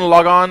like, I want to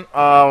log on.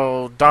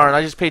 Oh, darn,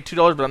 I just paid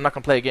 $2, but I'm not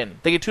going to play again.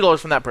 They get $2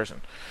 from that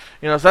person.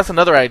 So that's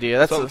another idea.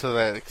 That's something to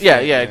that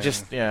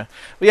extent.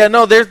 But yeah,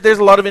 no, there's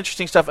a lot of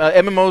interesting stuff.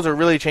 MMOs are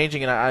really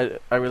changing, and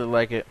I really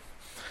like it.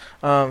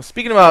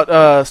 Speaking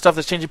about stuff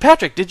that's changing,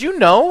 Patrick, did you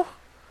know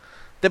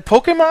that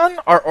Pokemon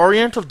are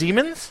Oriental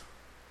demons?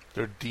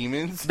 They're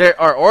demons? They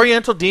are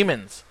Oriental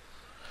demons.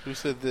 Who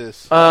said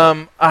this?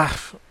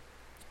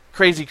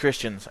 Crazy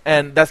Christians.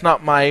 And that's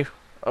not my...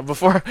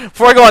 Before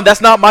I go on, that's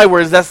not my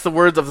words. That's the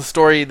words of the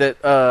story that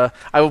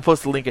I will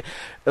post the link.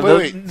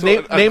 Wait.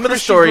 Name of the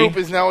story group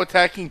is now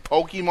attacking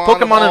Pokemon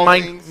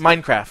and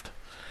Minecraft.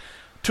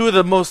 Two of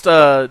the most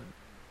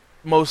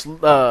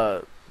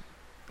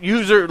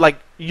user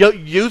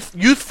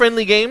youth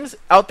friendly games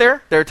out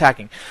there. They're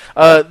attacking.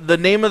 The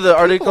name of the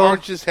article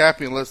aren't just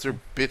happy unless they're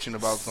bitching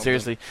about something.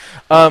 Seriously,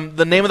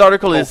 the name of the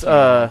article is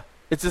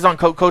it's on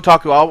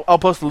Kotaku. I'll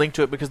post the link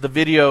to it because the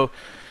video.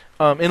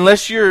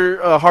 Unless you're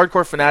a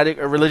hardcore fanatic,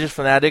 a religious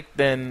fanatic,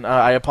 then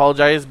I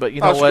apologize. But you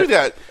know what? Screw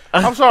that.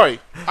 I'm sorry.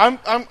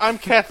 I'm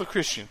Catholic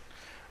Christian,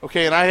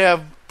 okay, and I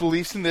have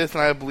beliefs in this,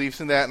 and I have beliefs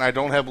in that, and I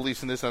don't have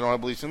beliefs in this, and I don't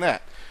have beliefs in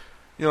that.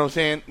 You know what I'm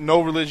saying?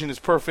 No religion is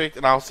perfect,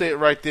 and I'll say it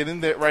right then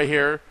and there, right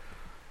here.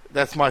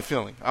 That's my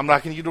feeling. I'm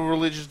not going to get a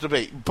religious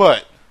debate,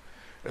 but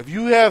if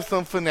you have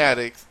some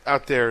fanatics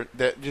out there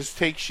that just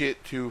take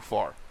shit too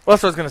far, well,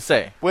 that's what I was going to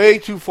say. Way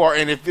too far,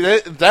 and if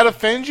that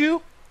offends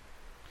you.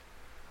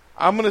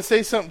 I'm going to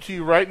say something to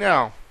you right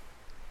now.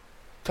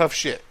 Tough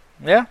shit.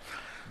 Yeah.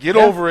 Get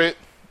over it.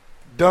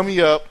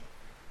 Dummy up.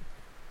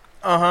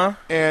 Uh-huh.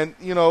 And,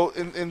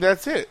 and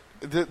that's it.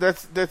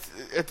 That's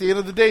at the end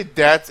of the day,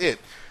 that's it.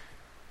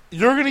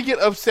 You're going to get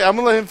upset. I'm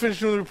going to let him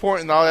finish doing the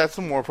report, and I'll add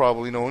some more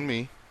probably, knowing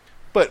me.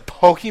 But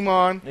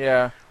Pokemon?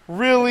 Yeah.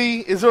 Really?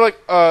 Is there like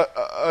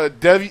a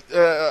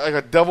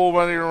devil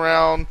running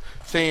around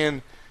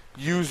saying,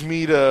 use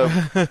me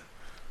to...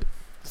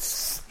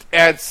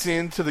 add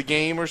sin to the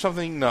game or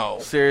something? No.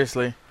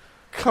 Seriously.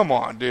 Come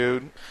on,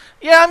 dude.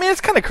 Yeah, I mean,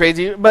 it's kind of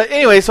crazy. But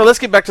anyway, so let's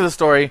get back to the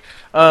story.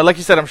 Like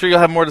you said, I'm sure you'll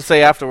have more to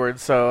say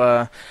afterwards.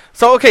 So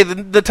okay,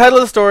 the title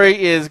of the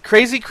story is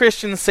Crazy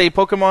Christians Say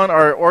Pokemon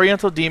Are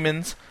Oriental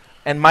Demons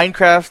and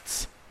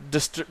Minecraft's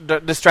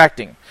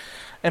Distracting.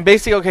 And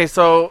basically, okay,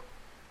 so...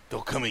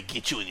 They'll come and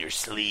get you in your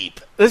sleep.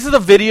 This is a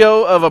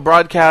video of a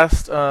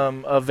broadcast,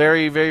 a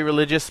very, very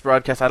religious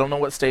broadcast. I don't know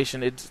what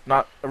station. It's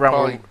not around...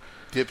 Probably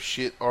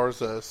dipshit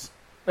us.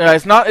 Yeah,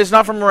 it's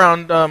not from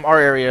around our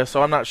area,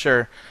 so I'm not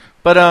sure.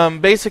 But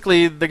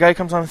basically, the guy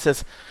comes on and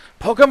says,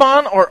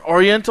 Pokemon are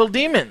Oriental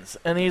demons.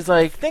 And he's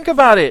like, think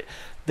about it.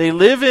 They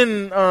live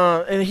in...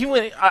 and he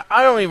went...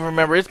 I don't even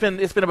remember. It's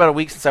been about a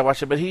week since I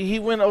watched it. But he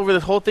went over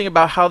this whole thing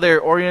about how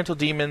they're Oriental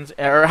demons,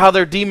 or how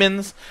they're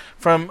demons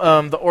from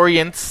the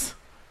Orients,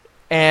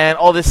 and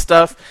all this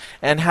stuff,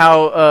 and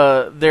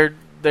how they're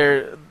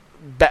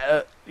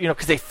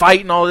because they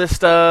fight and all this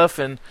stuff,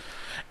 and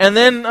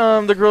then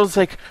the girl's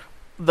like,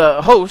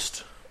 the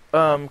host,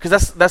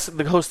 because that's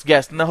the host's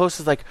guest, and the host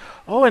is like,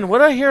 oh, and what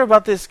do I hear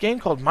about this game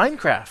called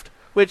Minecraft?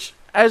 Which,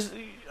 as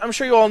I'm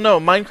sure you all know,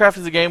 Minecraft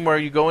is a game where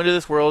you go into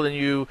this world and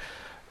you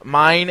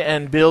mine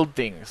and build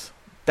things.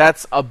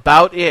 That's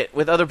about it.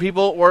 With other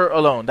people or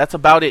alone. That's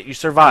about it. You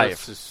survive.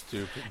 That's just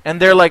stupid.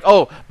 And they're like,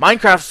 oh,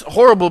 Minecraft's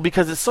horrible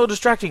because it's so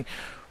distracting.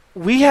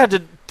 We had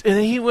to...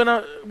 And he went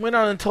on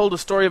and told a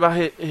story about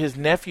his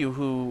nephew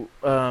who...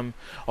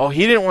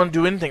 he didn't want to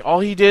do anything. All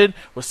he did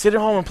was sit at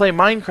home and play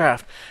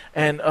Minecraft.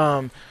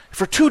 And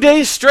for 2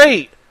 days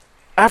straight,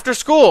 after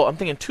school, I'm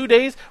thinking 2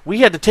 days?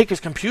 We had to take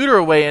his computer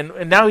away,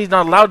 and now he's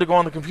not allowed to go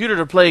on the computer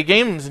to play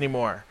games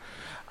anymore.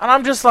 And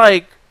I'm just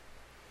like...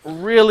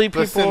 Really,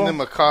 people? Let's send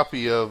them a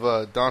copy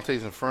of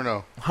Dante's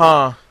Inferno.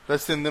 Huh.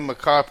 Let's send them a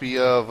copy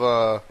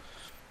of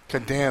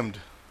Condemned.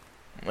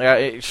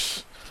 Yeah.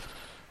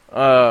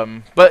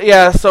 But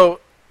yeah, so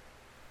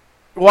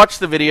watch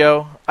the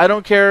video. I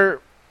don't care.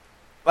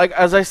 Like,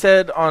 as I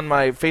said on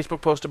my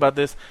Facebook post about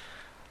this,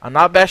 I'm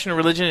not bashing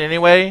religion in any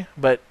way,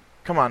 but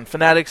come on,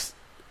 fanatics,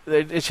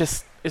 it's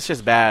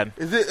just bad.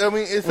 Is it? I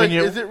mean, it's like,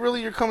 is it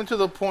really? You're coming to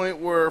the point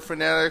where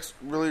fanatics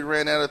really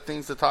ran out of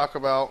things to talk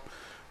about,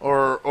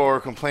 or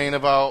complain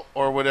about,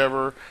 or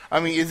whatever. I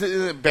mean, isn't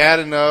it bad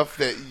enough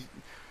that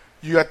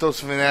you got those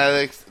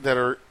fanatics that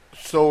are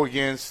so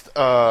against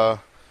gay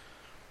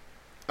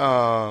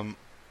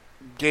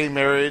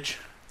marriage?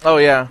 Oh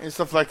yeah, and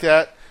stuff like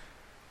that.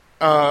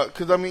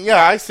 Because I mean,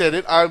 yeah, I said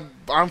it.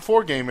 I'm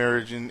for gay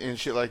marriage and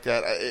shit like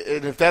that.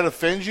 And if that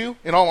offends you,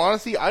 in all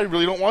honesty, I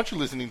really don't want you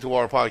listening to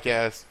our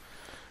podcast.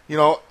 You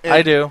know, and,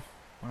 I do.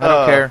 I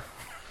don't care.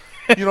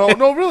 You know,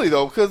 no, really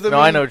though, because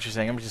I know what you're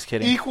saying. I'm just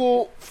kidding.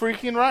 Equal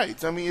freaking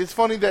rights. I mean, it's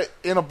funny that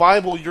in a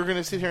Bible you're going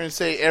to sit here and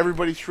say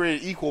everybody's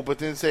created equal, but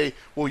then say,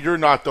 well, you're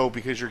not though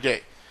because you're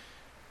gay.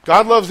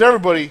 God loves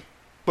everybody,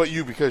 but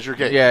you because you're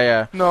gay. Yeah,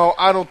 yeah. No,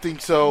 I don't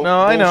think so.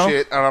 No,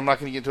 Bullshit, I know. And I'm not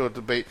going to get into a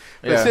debate.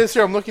 But yeah. It says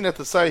here, I'm looking at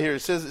the site here.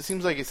 It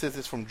seems like it says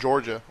it's from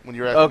Georgia when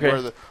you're asking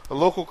where a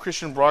local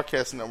Christian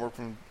broadcasting network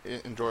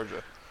in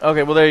Georgia.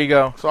 Okay, well there you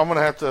go. So I'm going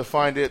to have to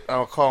find it.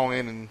 I'll call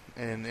in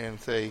and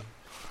say,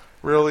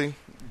 really?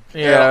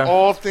 Yeah.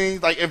 All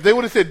things, like if they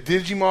would have said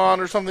Digimon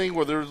or something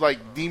where there's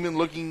like demon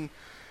looking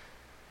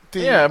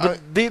things. Yeah, but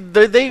they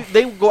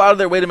go out of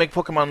their way to make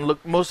Pokemon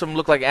look, most of them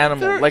look like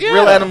animals, like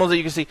real animals that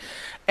you can see.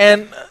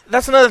 And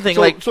that's another thing.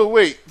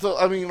 So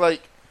I mean,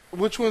 like,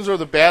 which ones are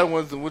the bad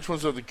ones and which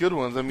ones are the good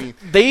ones? I mean,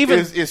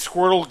 is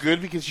Squirtle good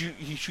because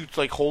he shoots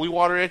like holy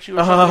water at you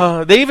or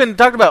something? They even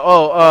talked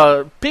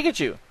about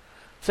Pikachu,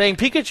 saying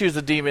Pikachu's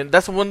a demon.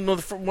 That's one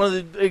of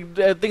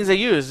the things they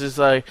use is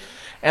like.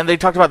 And they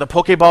talked about the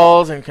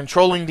Pokeballs and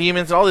controlling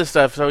demons and all this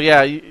stuff. So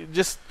yeah,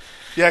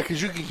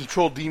 because you can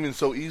control demons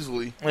so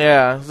easily.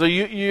 Yeah, so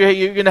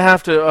you're gonna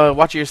have to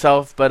watch it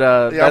yourself. But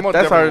I'm gonna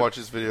definitely watch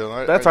this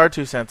video. That's our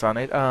 2 cents on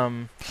it.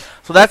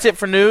 So that's it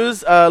for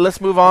news.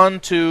 Let's move on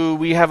to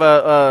we have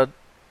a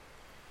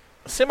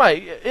semi.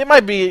 It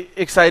might be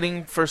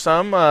exciting for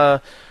some.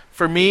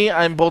 For me,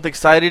 I'm both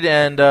excited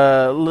and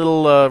a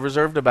little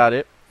reserved about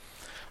it.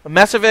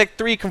 Mass Effect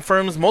 3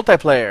 confirms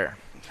multiplayer.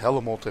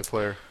 Hella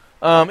multiplayer.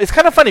 It's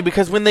kind of funny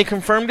because when they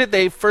confirmed it,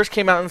 they first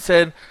came out and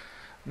said,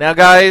 now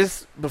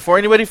guys, before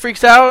anybody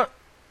freaks out,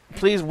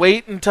 please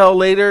wait until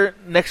later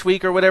next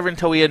week or whatever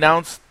until we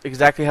announce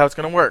exactly how it's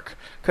going to work.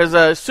 Because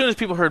as soon as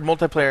people heard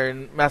multiplayer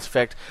in Mass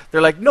Effect,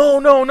 they're like, no,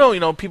 you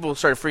know, people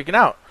started freaking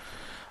out.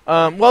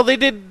 Well, they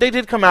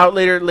did come out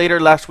later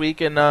last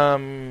week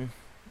and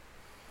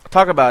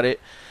talk about it.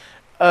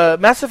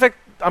 Mass Effect,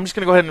 I'm just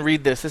going to go ahead and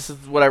read this. This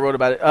is what I wrote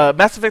about it.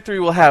 Mass Effect 3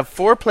 will have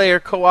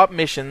 4-player co-op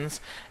missions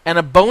and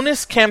a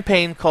bonus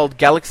campaign called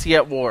Galaxy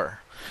at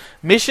War.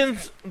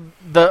 Missions,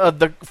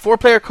 the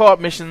 4-player co-op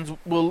missions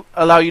will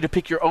allow you to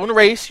pick your own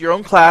race, your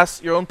own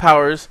class, your own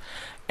powers,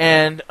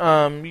 and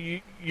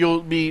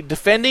you'll be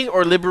defending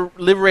or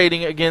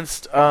liberating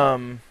against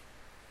I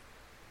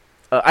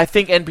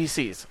think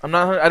NPCs.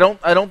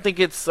 I don't think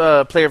it's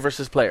player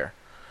versus player.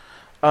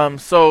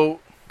 So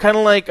kind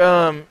of like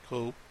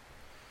cool.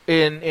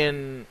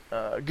 in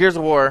Gears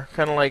of War,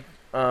 kind of like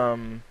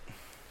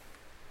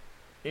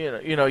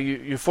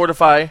you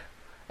fortify,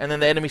 and then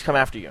the enemies come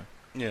after you.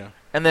 Yeah.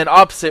 And then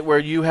opposite, where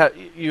you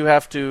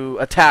have to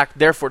attack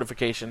their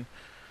fortification,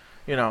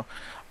 you know.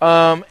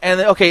 So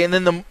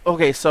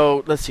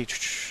let's see.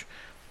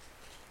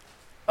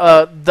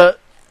 The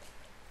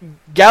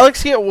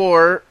Galaxy at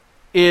War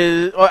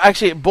is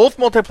actually both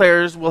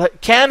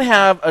multiplayers can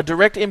have a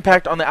direct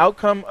impact on the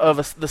outcome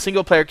of the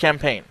single player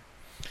campaign.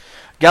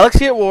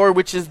 Galaxy at War,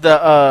 which is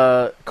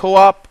the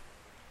co-op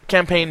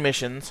campaign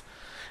missions,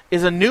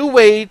 is a new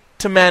way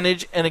to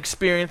manage and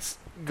experience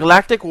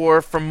galactic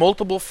war from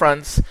multiple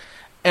fronts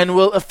and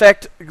will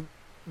affect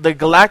the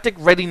galactic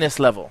readiness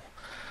level.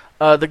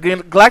 The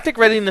galactic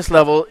readiness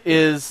level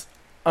is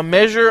a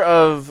measure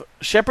of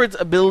Shepard's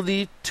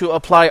ability to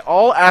apply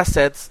all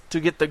assets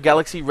to get the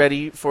galaxy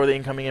ready for the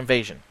incoming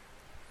invasion.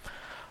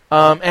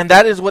 And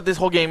that is what this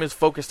whole game is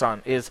focused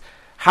on, is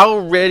how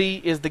ready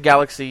is the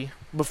galaxy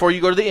before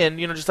you go to the end.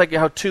 You know, just like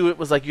how 2, it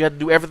was like you had to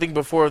do everything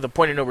before the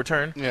point of no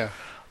return. Yeah.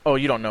 Oh,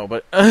 you don't know,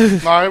 but... No,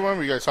 I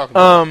remember you guys talking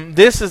about it.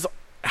 This is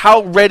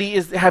how ready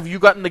have you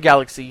gotten the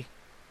galaxy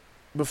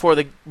before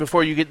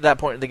you get to that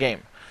point of the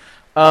game.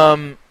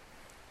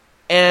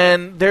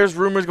 And there's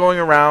rumors going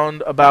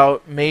around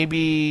about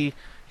maybe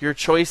your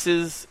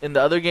choices in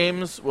the other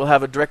games will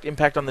have a direct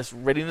impact on this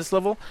readiness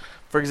level.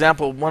 For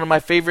example, one of my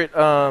favorite,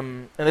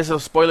 and this is a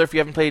spoiler if you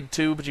haven't played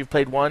 2, but you've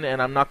played 1,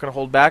 and I'm not going to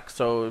hold back,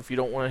 so if you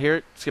don't want to hear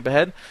it, skip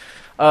ahead.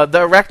 The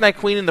Arachnite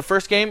Queen in the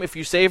first game, if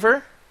you save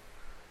her,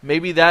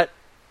 maybe that,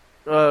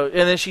 and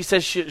then she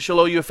says she'll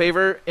owe you a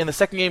favor. In the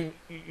second game,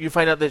 you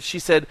find out that she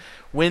said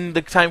when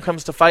the time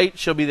comes to fight,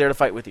 she'll be there to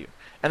fight with you.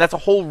 And that's a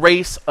whole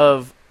race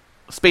of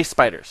space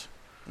spiders.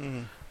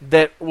 Mm-hmm.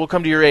 that will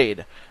come to your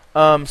aid.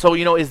 So,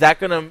 is that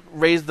going to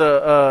raise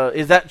the...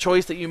 is that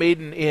choice that you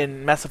made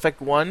in Mass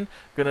Effect 1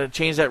 going to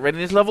change that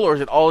readiness level, or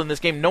is it all in this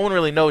game? No one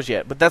really knows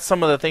yet, but that's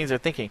some of the things they're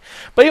thinking.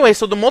 But anyway,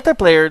 so the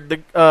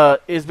multiplayer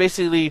is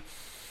basically...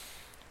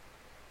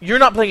 You're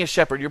not playing as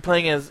Shepard. You're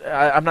playing as...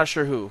 I'm not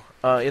sure who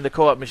in the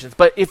co-op missions.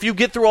 But if you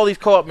get through all these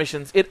co-op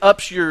missions, it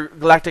ups your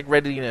galactic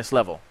readiness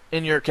level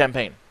in your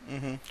campaign.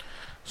 Mm-hmm.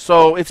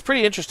 So it's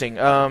pretty interesting.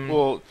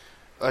 Well,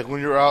 like when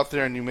you're out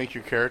there and you make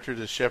your character,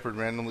 does Shepard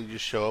randomly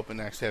just show up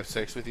and actually have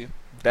sex with you?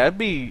 That'd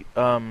be...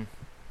 as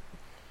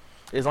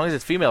long as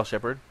it's female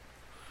Shepard.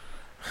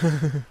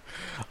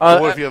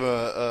 What if you have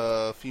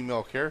a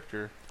female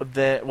character?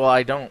 Well,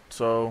 I don't.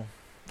 So...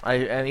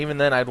 and even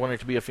then, I'd want it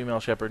to be a female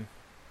Shepard.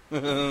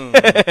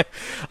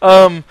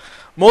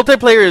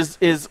 Multiplayer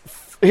is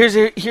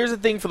here's the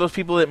thing for those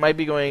people that might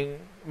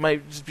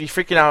just be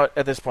freaking out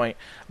at this point.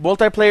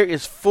 Multiplayer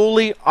is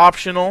fully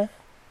optional,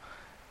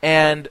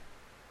 and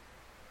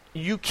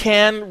you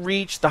can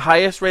reach the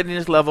highest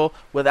readiness level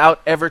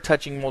without ever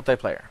touching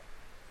multiplayer.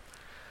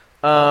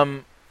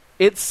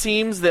 It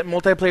seems that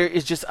multiplayer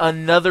is just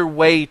another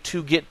way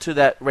to get to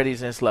that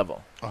readiness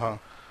level.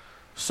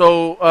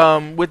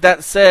 So with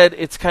that said,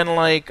 it's kind of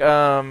like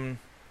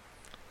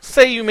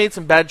say you made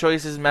some bad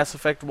choices in Mass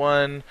Effect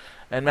 1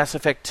 and Mass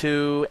Effect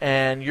 2,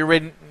 and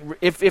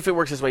if it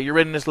works this way, your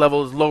readiness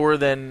level is lower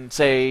than,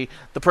 say,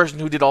 the person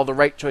who did all the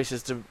right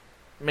choices to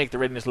make the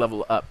readiness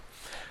level up.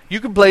 You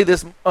can play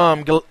this this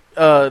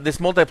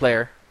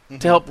multiplayer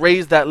to help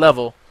raise that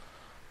level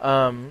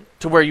to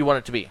where you want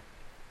it to be.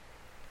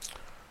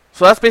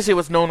 So that's basically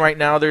what's known right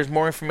now. There's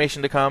more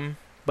information to come,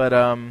 but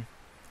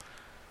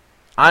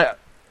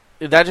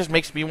that just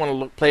makes me want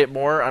to play it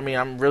more. I mean,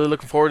 I'm really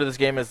looking forward to this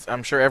game, as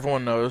I'm sure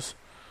everyone knows.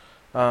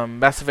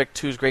 Mass Effect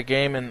 2 is a great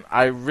game, and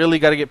I really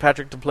got to get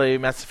Patrick to play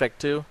Mass Effect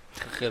 2. I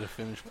got to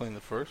finish playing the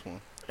first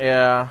one.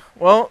 Yeah.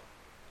 Well,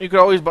 you could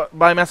always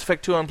buy Mass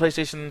Effect 2 on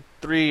PlayStation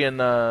 3 and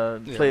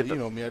play it. You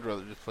know me, I'd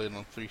rather just play it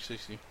on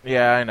 360.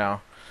 Yeah, I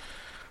know.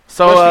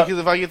 So, especially because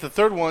if I get the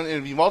third one,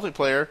 it'd be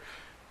multiplayer.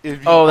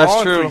 It'd be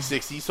on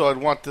 360, so I'd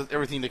want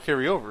everything to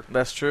carry over.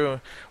 That's true.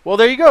 Well,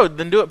 there you go.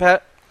 Then do it,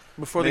 Pat.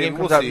 Before the game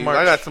comes out in March.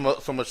 I got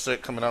so much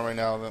shit coming out right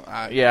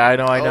now. Yeah, I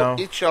know.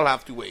 It shall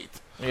have to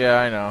wait. Yeah,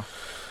 I know.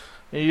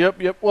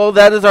 Yep. Well,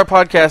 that is our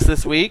podcast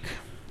this week.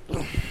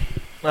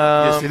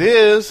 Yes, it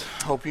is.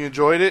 Hope you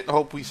enjoyed it.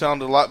 Hope we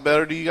sounded a lot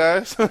better to you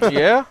guys.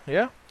 Yeah.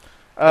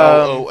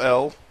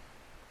 LOL.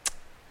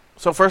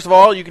 So first of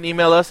all, you can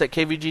email us at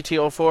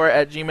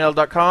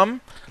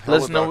kvgt04@gmail.com.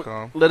 Let us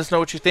know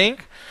what you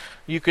think.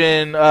 You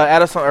can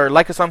add us or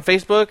like us on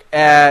Facebook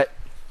at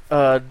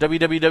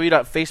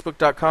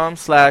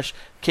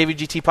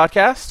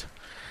www.facebook.com/kvgtpodcast.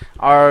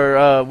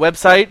 Our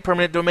website,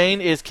 permanent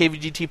domain, is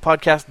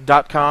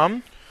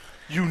kvgtpodcast.com.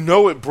 You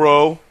know it,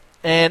 bro.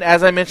 And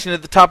as I mentioned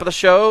at the top of the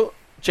show,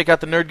 check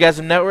out the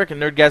Nerdgasm Network at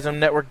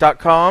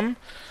nerdgasmnetwork.com.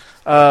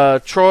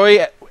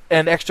 Troy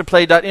and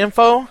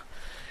extraplay.info.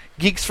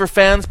 Geeks for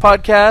Fans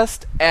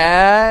podcast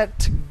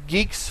at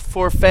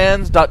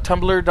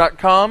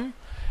geeksforfans.tumblr.com.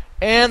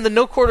 And the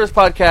No Quarters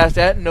podcast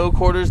at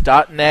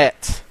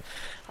noquarters.net.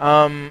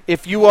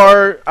 If you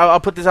are,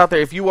 I'll put this out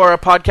there, if you are a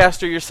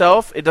podcaster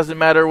yourself, it doesn't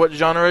matter what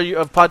genre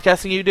of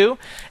podcasting you do,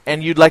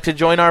 and you'd like to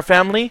join our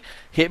family,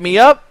 hit me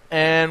up,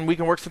 and we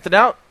can work something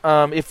out.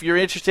 If you're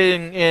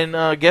interested in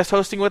guest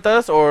hosting with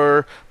us,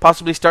 or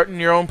possibly starting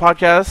your own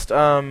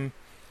podcast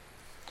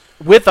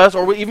with us,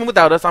 or even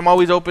without us, I'm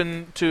always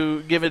open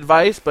to give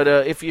advice, but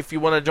if you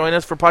want to join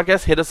us for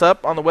podcasts, hit us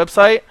up on the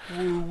website.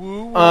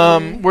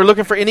 We're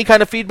looking for any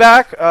kind of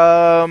feedback.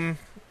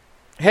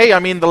 Hey, I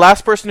mean, the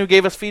last person who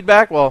gave us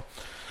feedback, well,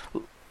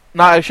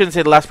 I shouldn't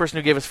say the last person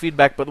who gave us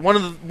feedback, but one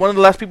of the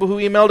last people who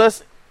emailed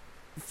us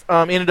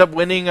ended up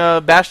winning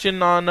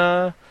Bastion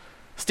on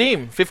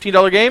Steam,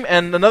 $15 game,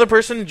 and another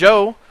person,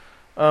 Joe,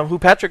 who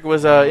Patrick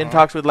was in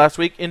talks with last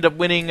week, ended up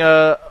winning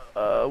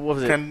what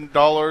was it?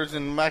 $10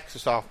 in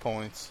Microsoft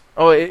points.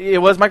 Oh, it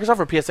was Microsoft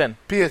or PSN?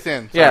 PSN.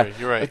 Sorry, yeah,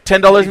 you're right. Like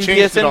 $10 in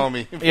PSN. It on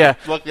me. Yeah.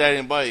 Luckily, I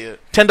didn't buy it.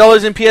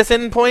 $10 in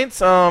PSN points.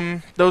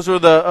 Those were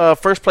the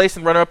first place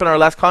and runner-up in our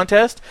last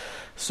contest.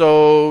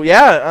 So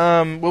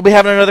yeah, we'll be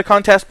having another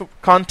contest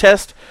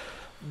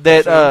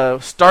that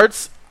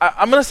starts.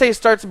 I'm gonna say it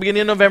starts at the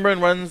beginning of November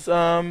and runs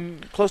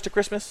close to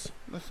Christmas.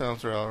 That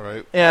sounds all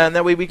right. Yeah, and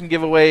that way we can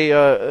give away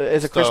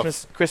as a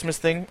Christmas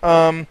thing.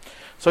 So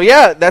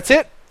yeah, that's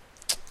it.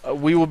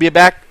 We will be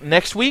back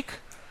next week.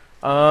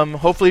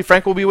 Hopefully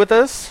Frank will be with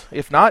us.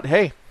 If not,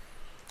 hey,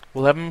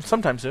 we'll have him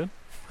sometime soon.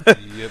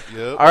 Yep.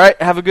 All right,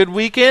 have a good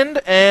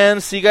weekend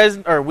and see you guys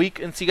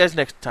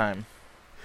next time.